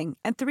shipping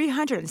and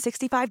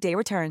 365-day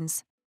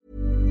returns.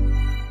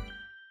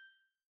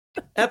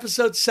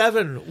 Episode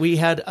 7, we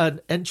had an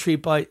entry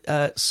by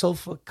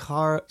Sulfa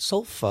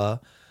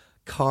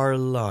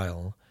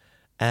Carlyle,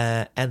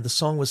 and the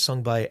song was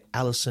sung by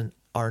Alison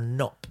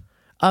Arnott.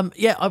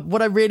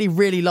 What I really,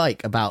 really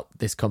like about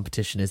this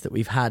competition is that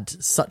we've had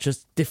such a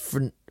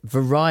different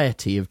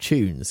variety of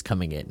tunes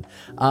coming in.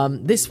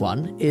 This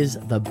one is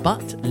the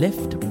Butt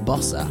Lift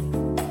Bossa.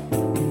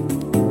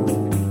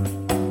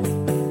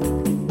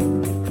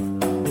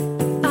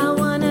 I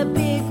want a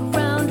big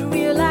round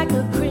rear like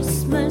a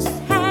Christmas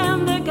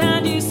ham, the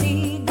kind you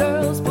see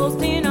girls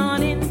posting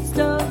on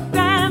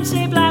Instagram,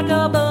 shaped like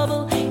a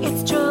bubble.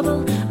 It's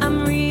trouble,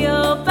 I'm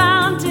real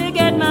bound to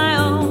get my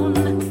own.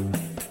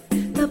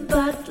 The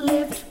butt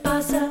lift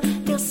bossa,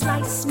 they'll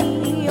slice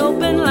me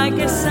open like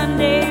a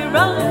Sunday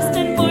roast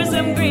and pour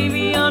some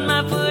gravy on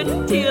my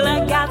foot till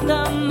I got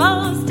the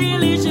most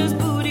delicious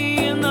booty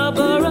in the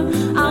borough.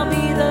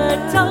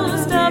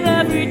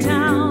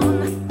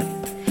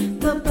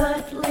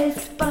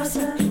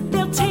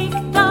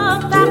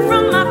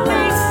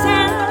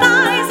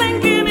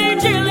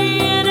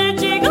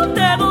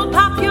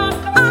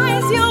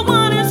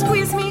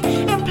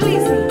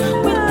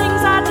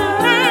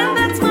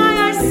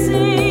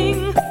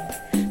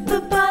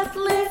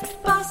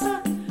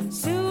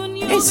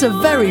 That's a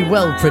very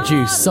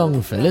well-produced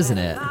song, Phil, isn't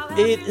it?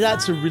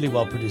 That's a really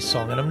well-produced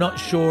song, and I'm not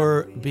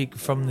sure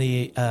from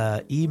the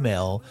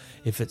email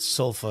if it's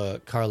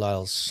Solfa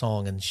Carlyle's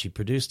song and she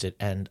produced it,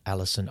 and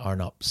Alison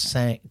Arnott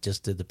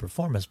just did the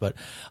performance. But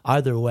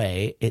either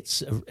way,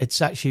 it's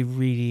actually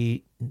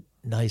really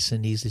nice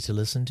and easy to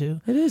listen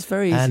to. It is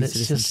very easy and to it's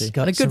listen just to.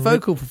 got And a good some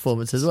vocal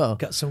performance as well.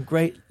 Got some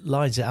great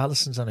lines.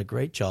 Alison's done a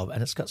great job,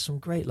 and it's got some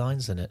great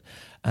lines in it.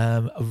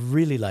 I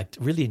really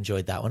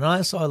enjoyed that one. And I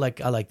also I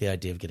like the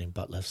idea of getting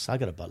butt lifts. I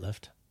got a butt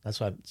lift. That's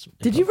why.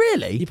 Did you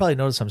really? You probably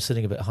noticed I'm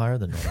sitting a bit higher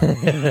than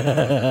normal.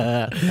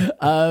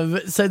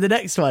 So the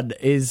next one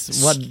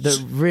is one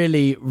that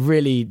really,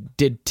 really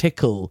did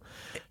tickle.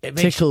 It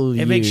makes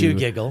you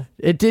giggle.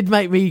 It did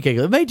make me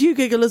giggle. It made you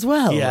giggle as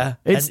well. Yeah.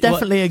 It's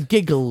definitely a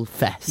giggle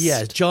fest.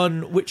 Yeah,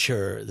 John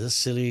Witcher, the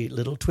silly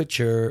little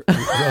twitcher,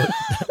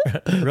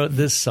 wrote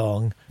this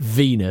song.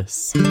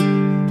 Venus.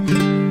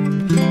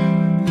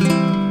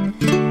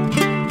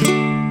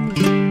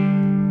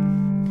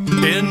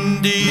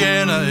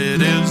 Indiana,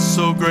 it is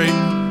so great.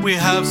 We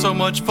have so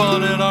much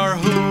fun in our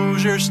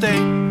Hoosier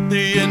state.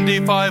 The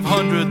Indy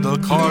 500, the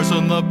cars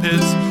and the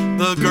pits,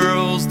 the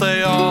girls,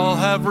 they all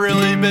have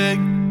really big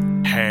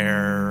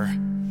hair.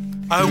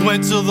 I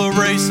went to the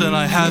race and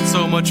I had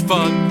so much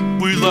fun.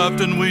 We laughed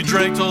and we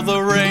drank till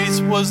the race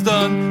was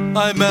done.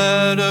 I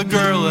met a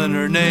girl and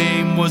her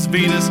name was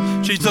Venus.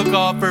 She took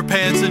off her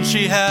pants and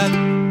she had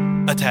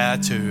a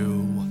tattoo.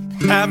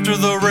 After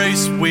the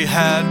race we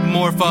had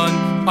more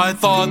fun. I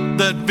thought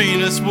that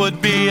Venus would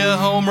be a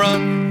home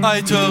run. I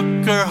took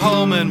her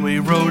home and we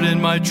rode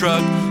in my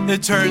truck.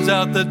 It turns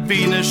out that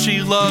Venus,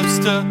 she loves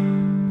to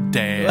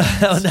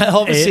dance.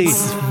 Obviously,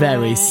 it's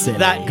very silly.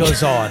 That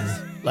goes on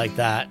like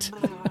that.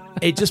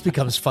 It just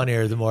becomes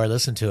funnier the more I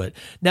listen to it.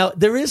 Now,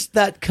 there is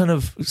that kind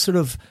of sort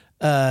of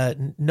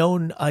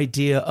known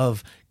idea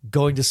of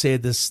going to say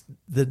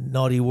the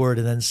naughty word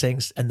and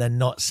then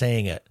not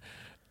saying it.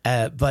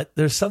 But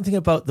there's something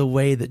about the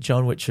way that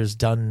John Witcher's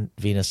done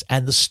Venus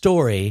and the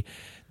story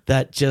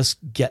that just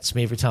gets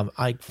me every time.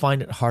 I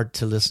find it hard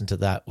to listen to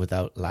that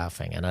without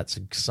laughing, and that's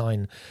a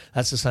sign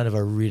of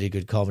a really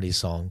good comedy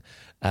song.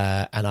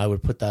 And I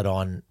would put that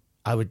on.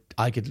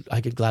 I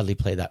could gladly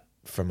play that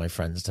for my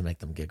friends to make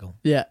them giggle.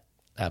 Yeah,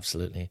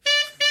 absolutely.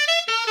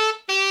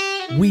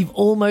 We've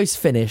almost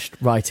finished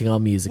writing our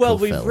musical. Well,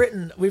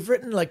 we've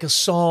written like a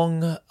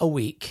song a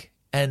week,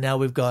 and now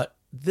we've got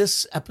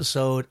this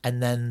episode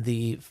and then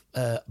the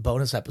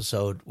bonus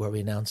episode where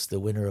we announce the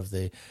winner of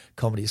the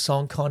comedy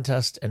song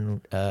contest,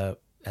 and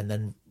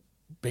then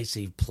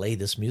basically play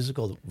this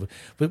musical.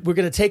 We're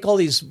going to take all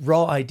these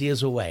raw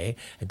ideas away,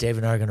 and Dave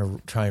and I are going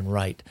to try and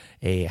write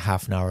a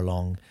half an hour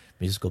long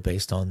musical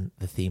based on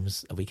the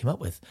themes that we came up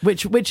with,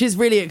 which is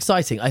really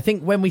exciting. I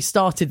think when we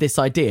started this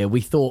idea,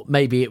 we thought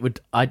maybe it would.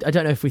 I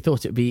don't know if we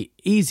thought it would be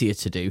easier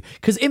to do,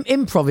 because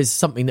improv is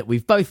something that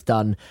we've both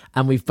done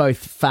and we've both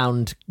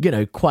found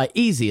quite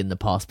easy in the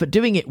past. But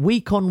doing it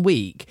week on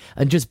week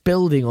and just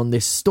building on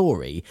this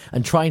story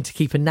and trying to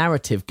keep a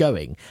narrative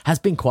going has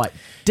been quite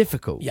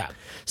difficult. Yeah.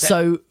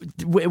 So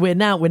we're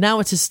now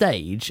at a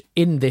stage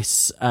in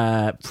this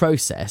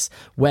process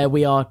where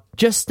we are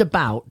just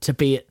about to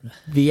be at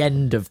the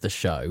end of the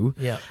show.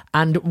 Yeah.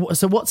 And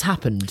so what's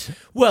happened?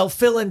 Well,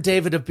 Phil and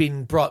David have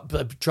been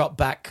dropped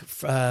back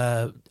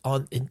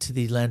on into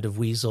the land of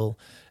Weasel,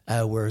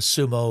 where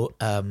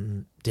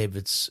Sumo,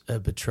 David's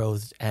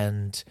betrothed,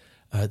 and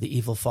the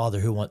evil father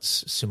who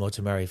wants Sumo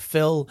to marry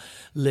Phil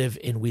live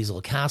in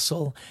Weasel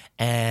Castle,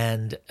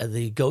 and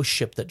the ghost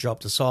ship that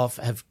dropped us off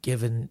have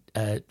given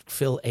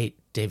Phil ate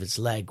David's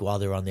leg while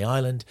they're on the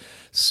island,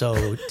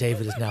 so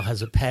David now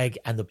has a peg,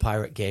 and the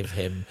pirate gave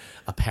him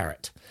a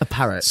parrot. A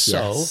parrot, so,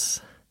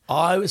 yes.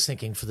 I was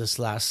thinking for this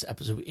last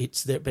episode,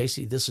 it's there.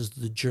 Basically, this is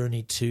the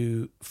journey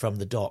from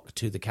the dock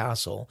to the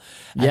castle,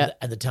 and,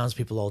 and the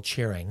townspeople all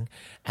cheering,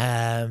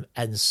 and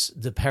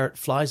the parrot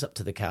flies up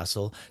to the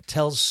castle,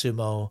 tells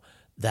Sumo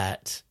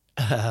that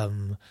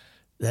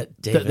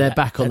that David, they're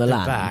back on the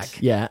land.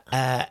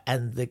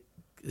 And the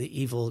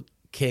evil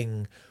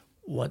king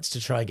wants to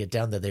try and get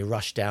down there. They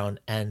rush down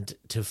and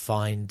to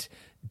find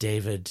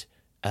David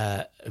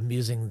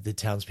amusing the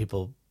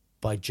townspeople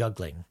by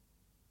juggling.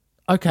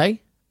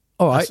 Okay.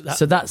 All right.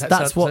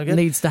 That's what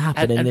needs to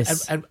happen in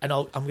this. And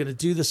I'm going to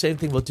do the same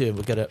thing we'll do.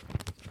 We're going to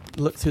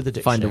look through the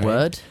dictionary. Find a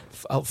word.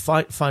 I'll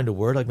find a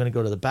word. I'm going to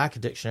go to the back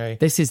of the dictionary.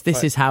 This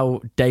is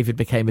how David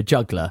became a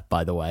juggler,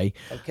 by the way.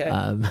 Okay.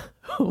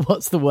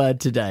 What's the word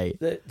today?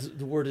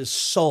 The word is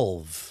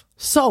solve.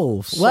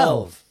 Solve.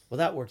 Well,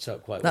 that works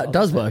out quite well. That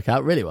does work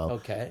out really well.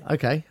 Okay.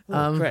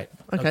 Great.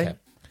 Okay.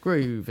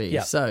 Groovy.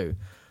 Yeah. So,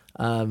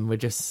 we're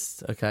just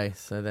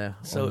so they're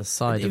on the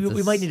side of this.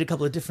 We might need a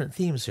couple of different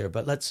themes here,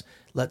 but let's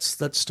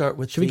start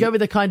with. Should we go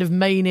with the kind of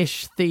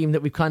mainish theme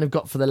that we've kind of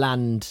got for the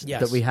land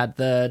that we had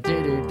the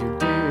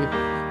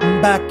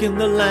back in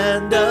the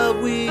land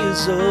of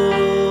Weasel.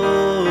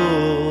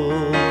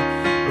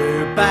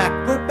 We're back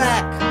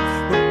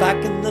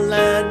in the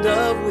land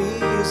of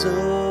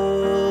Weasel.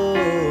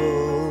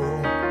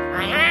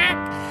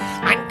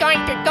 I'm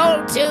going to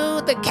go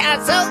to the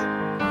castle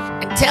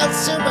and tell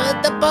Suma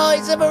the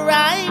boys have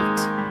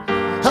arrived.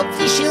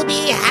 Hopefully she'll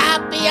be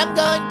happy. I'm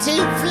going to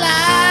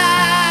fly.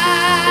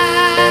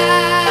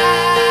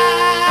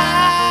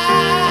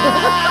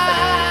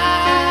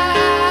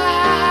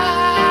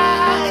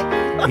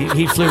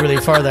 he flew really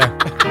far there.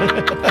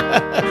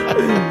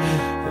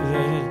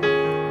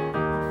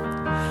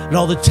 And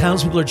all the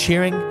townspeople are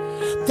cheering.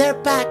 They're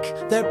back,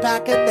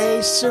 and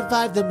they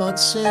survived the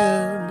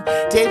monsoon.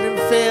 Dave and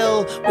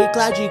Phil, we're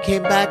glad you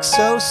came back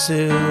so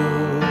soon.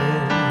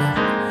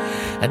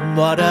 And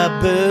what a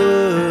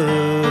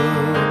boon,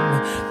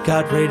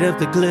 got rid of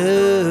the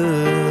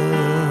gloom.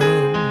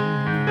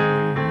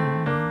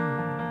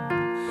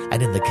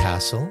 And in the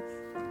castle,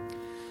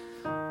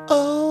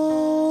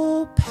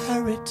 oh,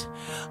 parrot,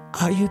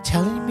 are you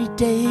telling me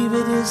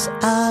David is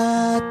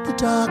at the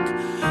dock?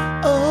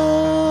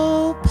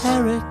 Oh,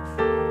 parrot,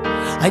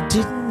 I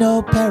didn't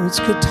know parrots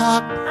could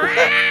talk.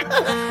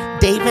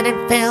 David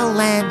and Phil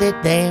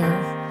landed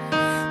there.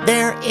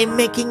 They're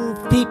making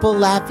people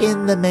laugh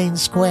in the main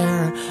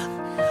square.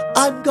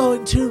 I'm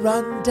going to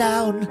run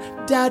down.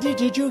 Daddy,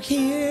 did you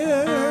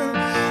hear?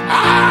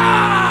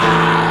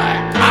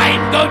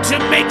 I'm going to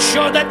make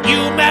sure that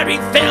you marry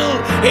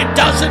Phil. It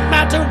doesn't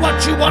matter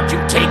what you want,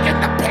 you've taken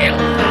the pill.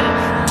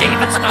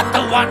 David's not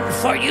the one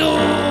for you.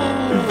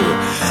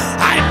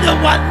 I'm the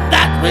one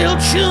that will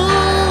choose.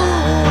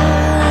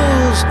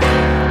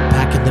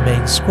 Back in the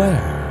main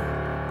square.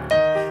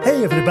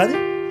 Hey everybody,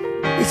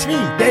 it's me,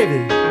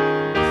 David.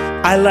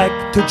 I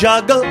like to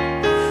juggle.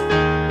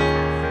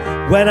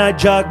 When I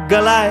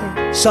juggle, I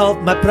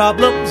solve my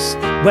problems.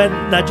 When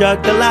I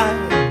juggle, I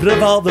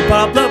revolve the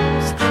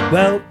problems.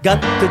 Well,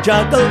 got to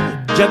juggle,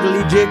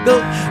 juggly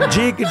jiggle,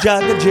 jiggle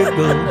juggle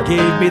jiggle.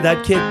 Gave me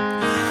that kick.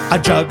 I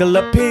juggle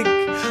a pig,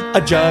 I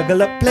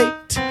juggle a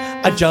plate,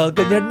 I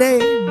juggle your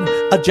name,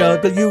 I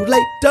juggle you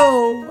late.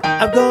 Oh,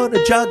 I'm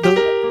gonna juggle.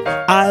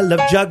 I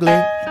love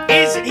juggling.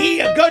 Isn't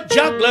he a good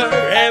juggler,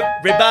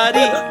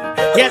 everybody?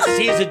 Yes,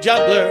 he's a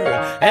juggler,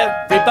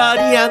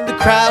 everybody, and the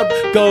crowd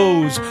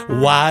goes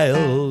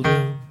wild.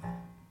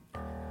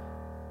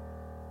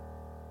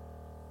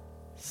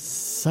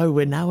 So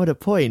we're now at a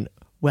point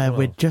where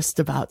we're just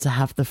about to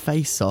have the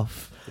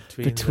face-off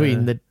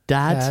between the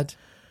dad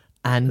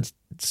and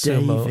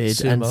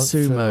David and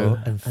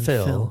Sumo and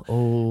Phil.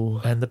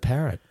 Oh, and the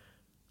parrot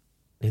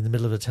in the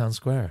middle of the town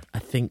square. I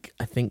think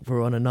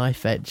we're on a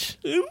knife edge.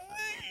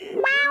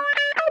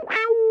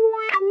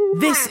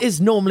 This is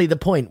normally the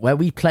point where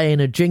we play in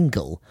a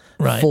jingle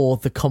for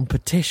the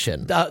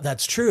competition.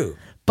 That's true.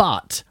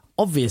 But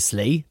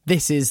obviously,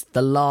 this is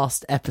the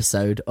last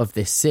episode of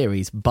this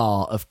series,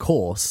 bar, of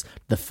course,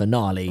 the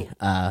finale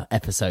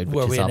episode,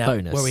 which is our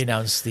bonus. Where we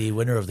announce the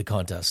winner of the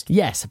contest.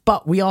 Yes,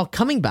 but we are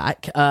coming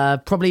back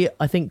probably,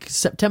 I think,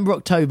 September,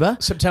 October.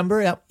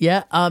 September, yeah.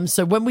 Yeah,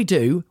 so when we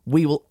do,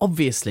 we will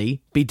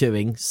obviously be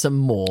doing some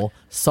more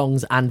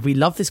songs, and we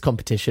love this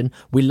competition.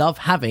 We love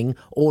having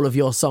all of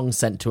your songs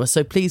sent to us,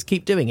 so please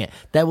keep doing it.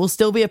 There will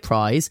still be a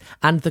prize,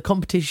 and the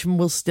competition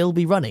will still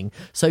be running.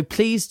 So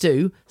please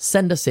do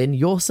send us in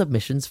your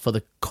submissions for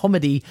the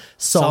comedy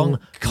song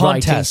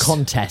writing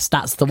contest.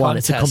 That's the one.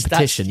 It's a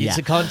competition. It's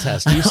a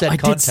contest. You said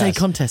contest. I did say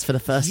contest for the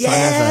first time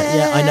ever.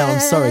 Yeah, I know.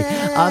 I'm sorry.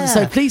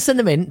 So please send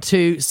them in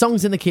to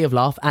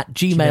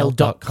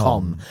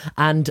songsinthekeyof.laugh@gmail.com,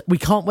 and we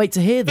can't wait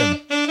to hear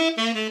them.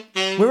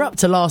 We're up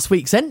to last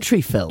week's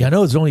entry, Phil. Yeah, I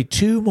know. There's only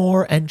 2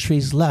 more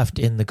entries left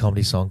in the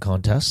comedy song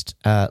contest.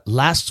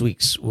 Last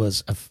week's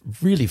was a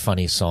really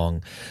funny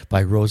song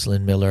by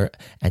Rosalind Miller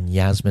and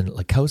Yasmin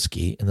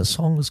Lakowski, and the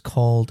song was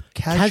called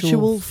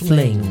Casual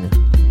Fling.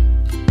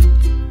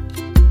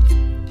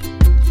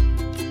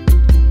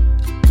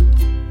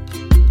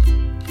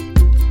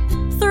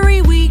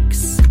 3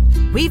 weeks,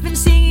 we've been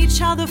seeing each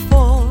other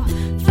for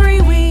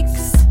 3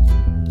 weeks,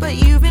 but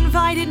you've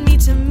invited me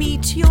to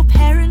meet your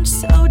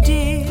parents, oh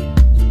dear.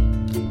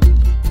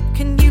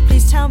 Can you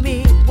please tell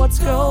me what's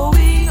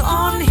going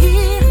on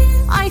here?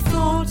 I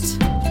thought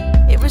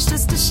it was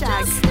just a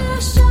shag.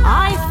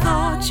 I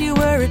thought you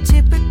were a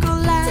typical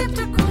lad.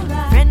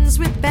 Friends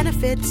with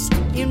benefits,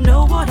 you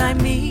know what I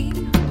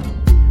mean.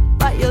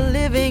 But you're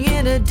living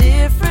in a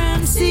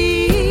different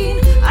scene.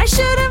 I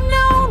should have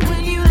known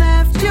when you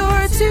left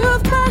your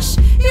toothbrush.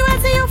 You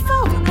answer your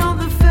phone on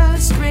the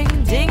first ring,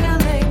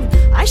 ding-a-ling.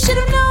 I should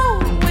have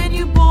known when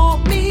you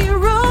bought me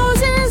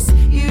roses.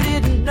 You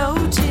didn't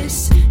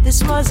notice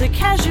this was a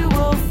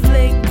casual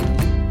fling.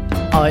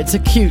 Oh, it's a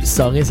cute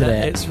song, isn't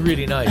it? It's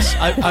really nice.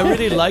 I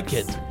really like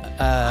it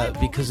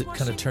because it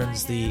kind of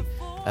turns the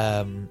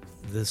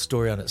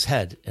story on its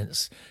head, and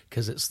it's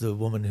because it's the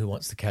woman who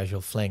wants the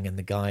casual fling, and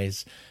the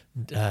guys,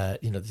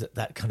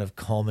 that kind of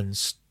common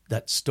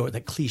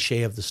that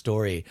cliche of the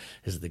story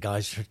is that the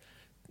guys,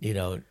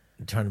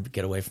 trying to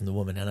get away from the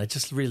woman, and I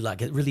just really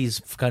like it. It really is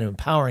kind of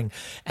empowering,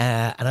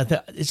 and I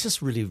thought it's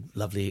just really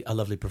lovely, a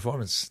lovely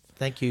performance.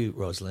 Thank you,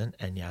 Rosalind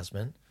and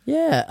Yasmin.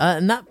 Yeah,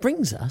 and that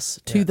brings us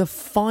to the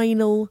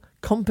final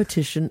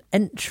competition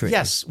entry.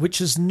 Yes,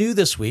 which is new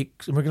this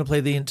week, and we're going to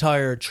play the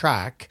entire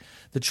track.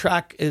 The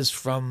track is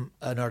from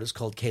an artist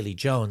called Kaylee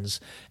Jones,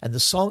 and the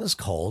song is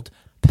called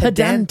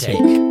pedantic.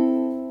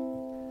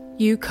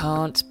 You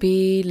can't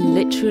be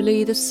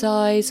literally the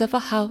size of a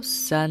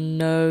house, and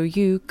no,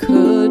 you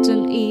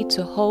couldn't eat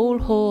a whole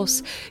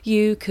horse.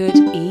 You could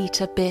eat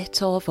a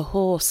bit of a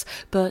horse,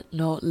 but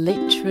not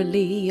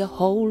literally a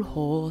whole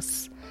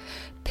horse.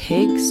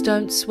 Pigs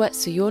don't sweat,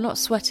 so you're not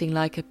sweating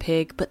like a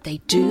pig, but they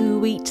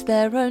do eat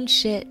their own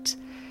shit.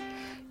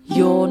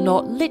 You're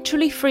not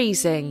literally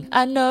freezing,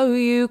 and no,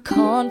 you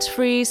can't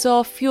freeze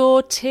off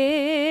your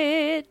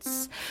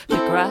tits. The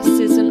grass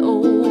isn't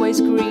always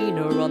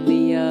greener on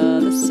the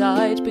other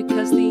side,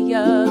 because the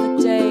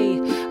other day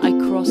I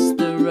crossed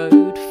the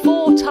road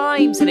 4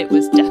 times and it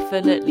was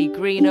definitely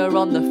greener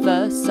on the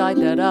first side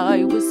that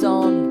I was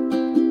on.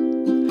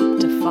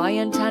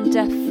 Defiant and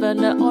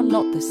definite are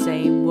not the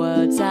same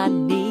words,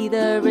 and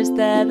neither is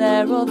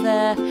there or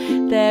there.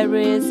 There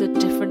is a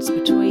difference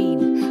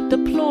between the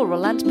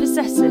plural and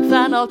possessive,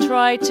 and I'll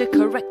try to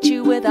correct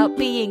you without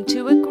being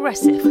too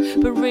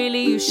aggressive. But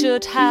really you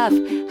should have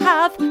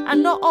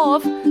and not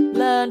of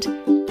learned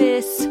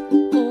this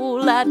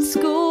all at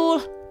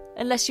school.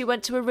 Unless you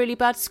went to a really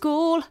bad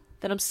school,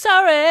 then I'm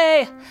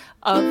sorry.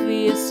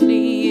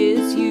 Obviously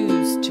is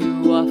used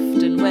too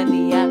often when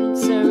the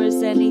answer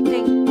is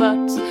anything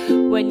but.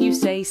 When you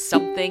say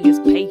something is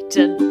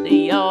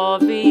patently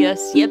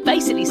obvious, you're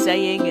basically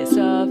saying it's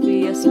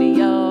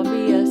obviously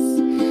obvious.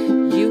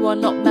 You are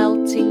not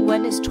melting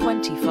when it's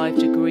 25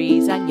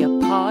 degrees and your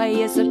pie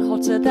isn't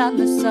hotter than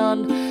the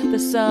sun. The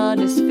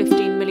sun is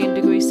 15 million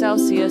degrees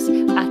Celsius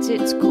at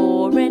its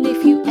core, and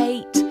if you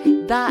ate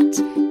that,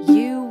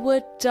 you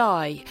would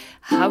die.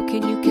 How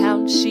can you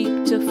count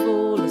sheep to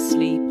fall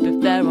asleep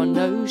if there are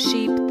no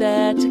sheep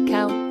there to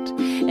count?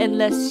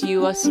 Unless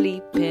you are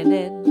sleeping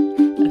in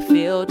a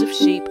field of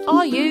sheep.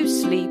 Are you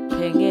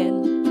sleeping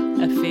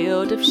in a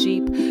field of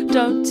sheep?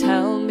 Don't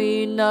tell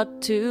me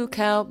not to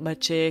count my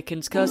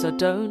chickens, 'cause I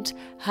don't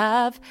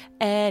have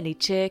any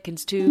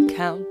chickens to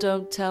count.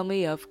 Don't tell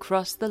me I've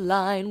crossed the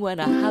line when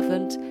I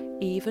haven't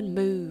even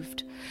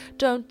moved.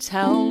 Don't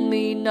tell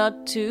me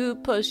not to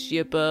push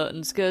your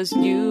buttons, 'cause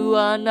you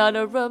are not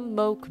a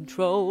remote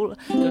control.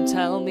 Don't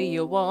tell me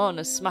you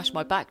wanna smash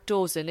my back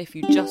doors in if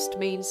you just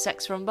mean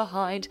sex from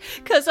behind,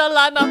 'cause I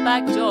like my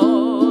back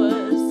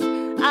doors.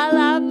 I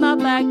like my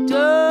back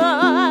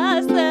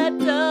doors. They're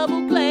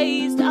double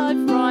glazed.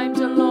 I've rhymed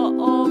a lot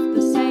of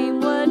the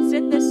same words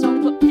in this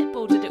song, but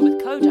Pitbull did it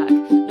with Kodak.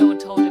 No one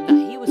told him that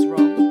he was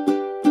wrong.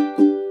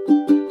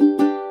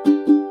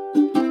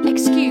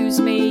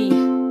 Excuse me,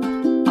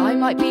 I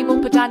might be more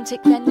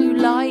pedantic than you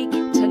like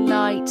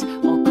tonight,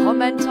 or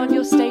comment on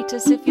your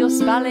status if your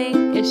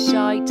spelling is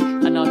shite,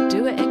 and I'll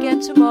do it again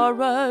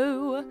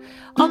tomorrow.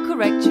 I'll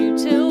correct you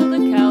till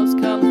the cows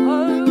come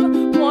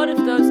home. What if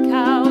those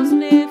cows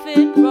live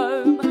in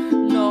Rome?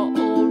 Not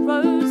all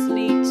roads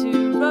lead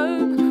to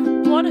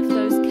Rome. What if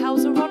those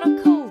cows are on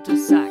a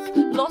cul-de-sac?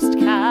 Lost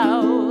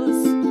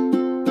cows.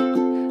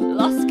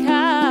 Lost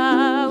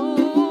cows.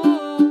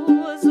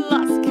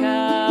 Lost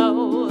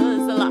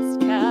cows. Lost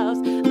cows.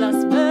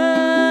 Lost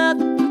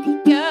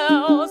motherfucking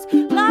cows.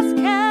 Lost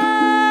cows.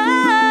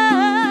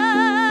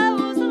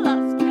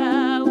 Lost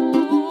cows.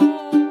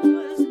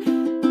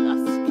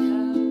 Lost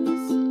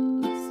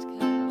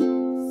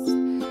cows.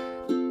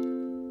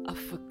 I've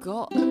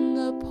forgotten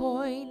the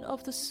point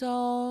of the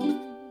song,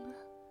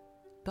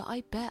 but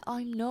I bet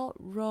I'm not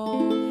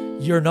wrong.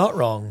 You're not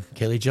wrong,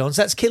 Kaylee Jones.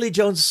 That's Kaylee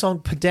Jones' song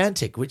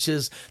Pedantic, which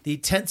is the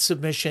 10th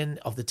submission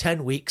of the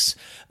 10 weeks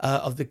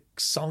of the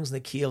Songs in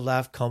the Key of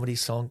Laugh Comedy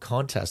Song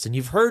Contest. And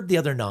you've heard the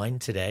other 9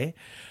 today.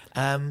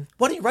 Why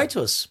don't you write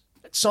to us?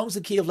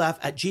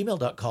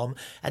 songsinthekeyoflaugh@gmail.com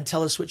and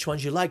tell us which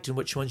ones you liked and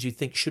which ones you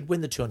think should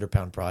win the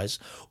 £200 prize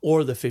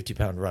or the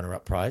 £50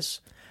 runner-up prize.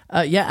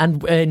 Yeah,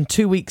 and in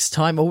 2 weeks'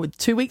 time, or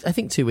 2 weeks, I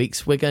think 2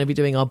 weeks, we're going to be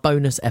doing our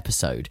bonus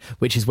episode,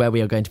 which is where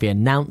we are going to be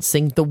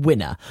announcing the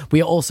winner.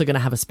 We are also going to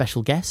have a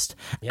special guest,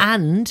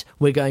 and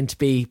we're going to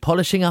be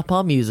polishing up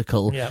our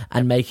musical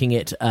and making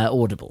it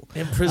audible.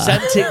 And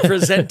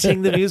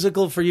presenting the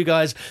musical for you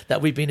guys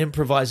that we've been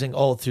improvising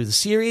all through the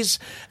series.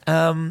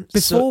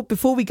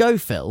 Before we go,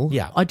 Phil,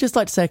 I'd just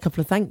like to say a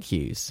couple of thank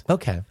yous.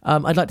 Okay.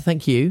 I'd like to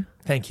thank you.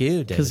 Thank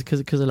you, David.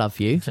 Because I love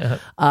you.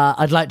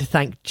 I'd like to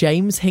thank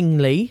James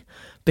Hingley,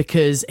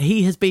 because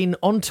he has been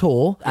on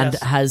tour and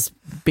has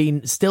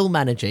been still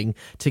managing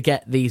to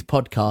get these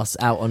podcasts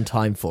out on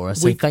time for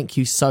us. So thank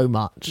you so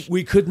much.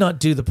 We could not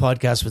do the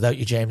podcast without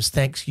you, James.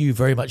 Thanks you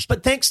very much.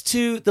 But thanks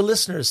to the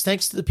listeners,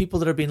 thanks to the people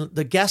that have been,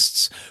 the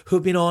guests who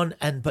have been on,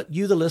 but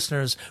you, the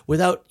listeners,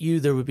 without you,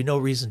 there would be no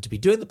reason to be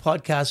doing the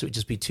podcast. It would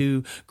just be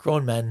 2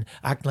 grown men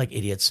acting like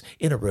idiots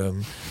in a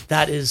room.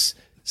 That is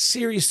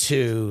Series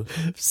 2.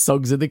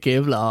 Songs in the Key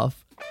of Laugh.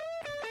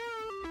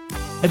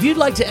 If you'd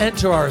like to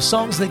enter our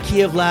Songs in the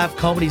Key of Laugh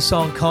Comedy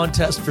Song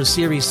Contest for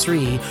Series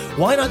 3,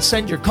 why not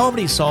send your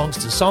comedy songs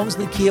to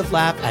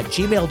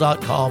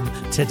songsinthekeyoflaugh@gmail.com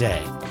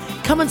today?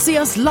 come and see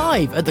us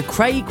live at the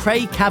Cray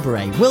Cray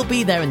Cabaret. We'll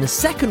be there in the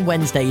second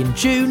Wednesday in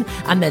June,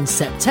 and then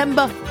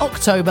September,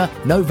 October,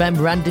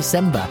 November and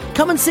December.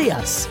 Come and see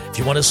us. If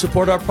you want to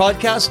support our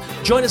podcast,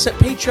 join us at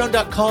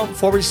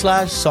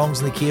patreon.com/Songs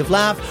in the Key of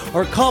Laugh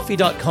or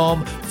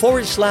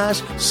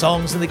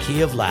coffee.com/Songs in the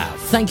Key of Laugh.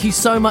 Thank you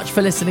so much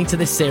for listening to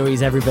this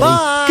series, everybody.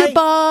 Bye.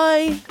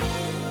 Goodbye.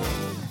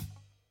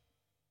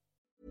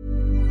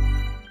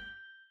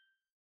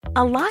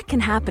 A lot can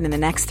happen in the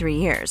next 3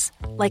 years.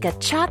 Like a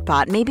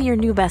chatbot may be your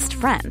new best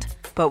friend.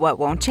 But what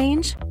won't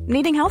change?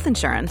 Needing health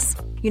insurance.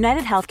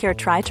 United Healthcare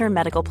Tri-Term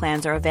Medical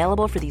Plans are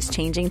available for these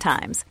changing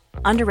times.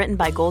 Underwritten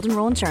by Golden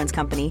Rule Insurance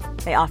Company,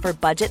 they offer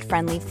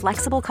budget-friendly,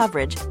 flexible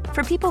coverage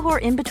for people who are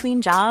in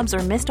between jobs or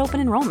missed open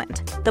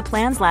enrollment. The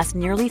plans last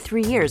nearly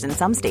 3 years in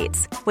some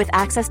states, with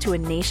access to a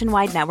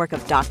nationwide network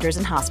of doctors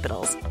and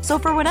hospitals. So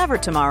for whatever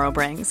tomorrow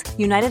brings,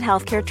 United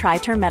Healthcare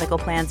Tri-Term Medical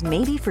Plans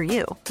may be for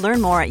you.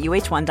 Learn more at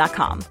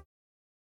uh1.com.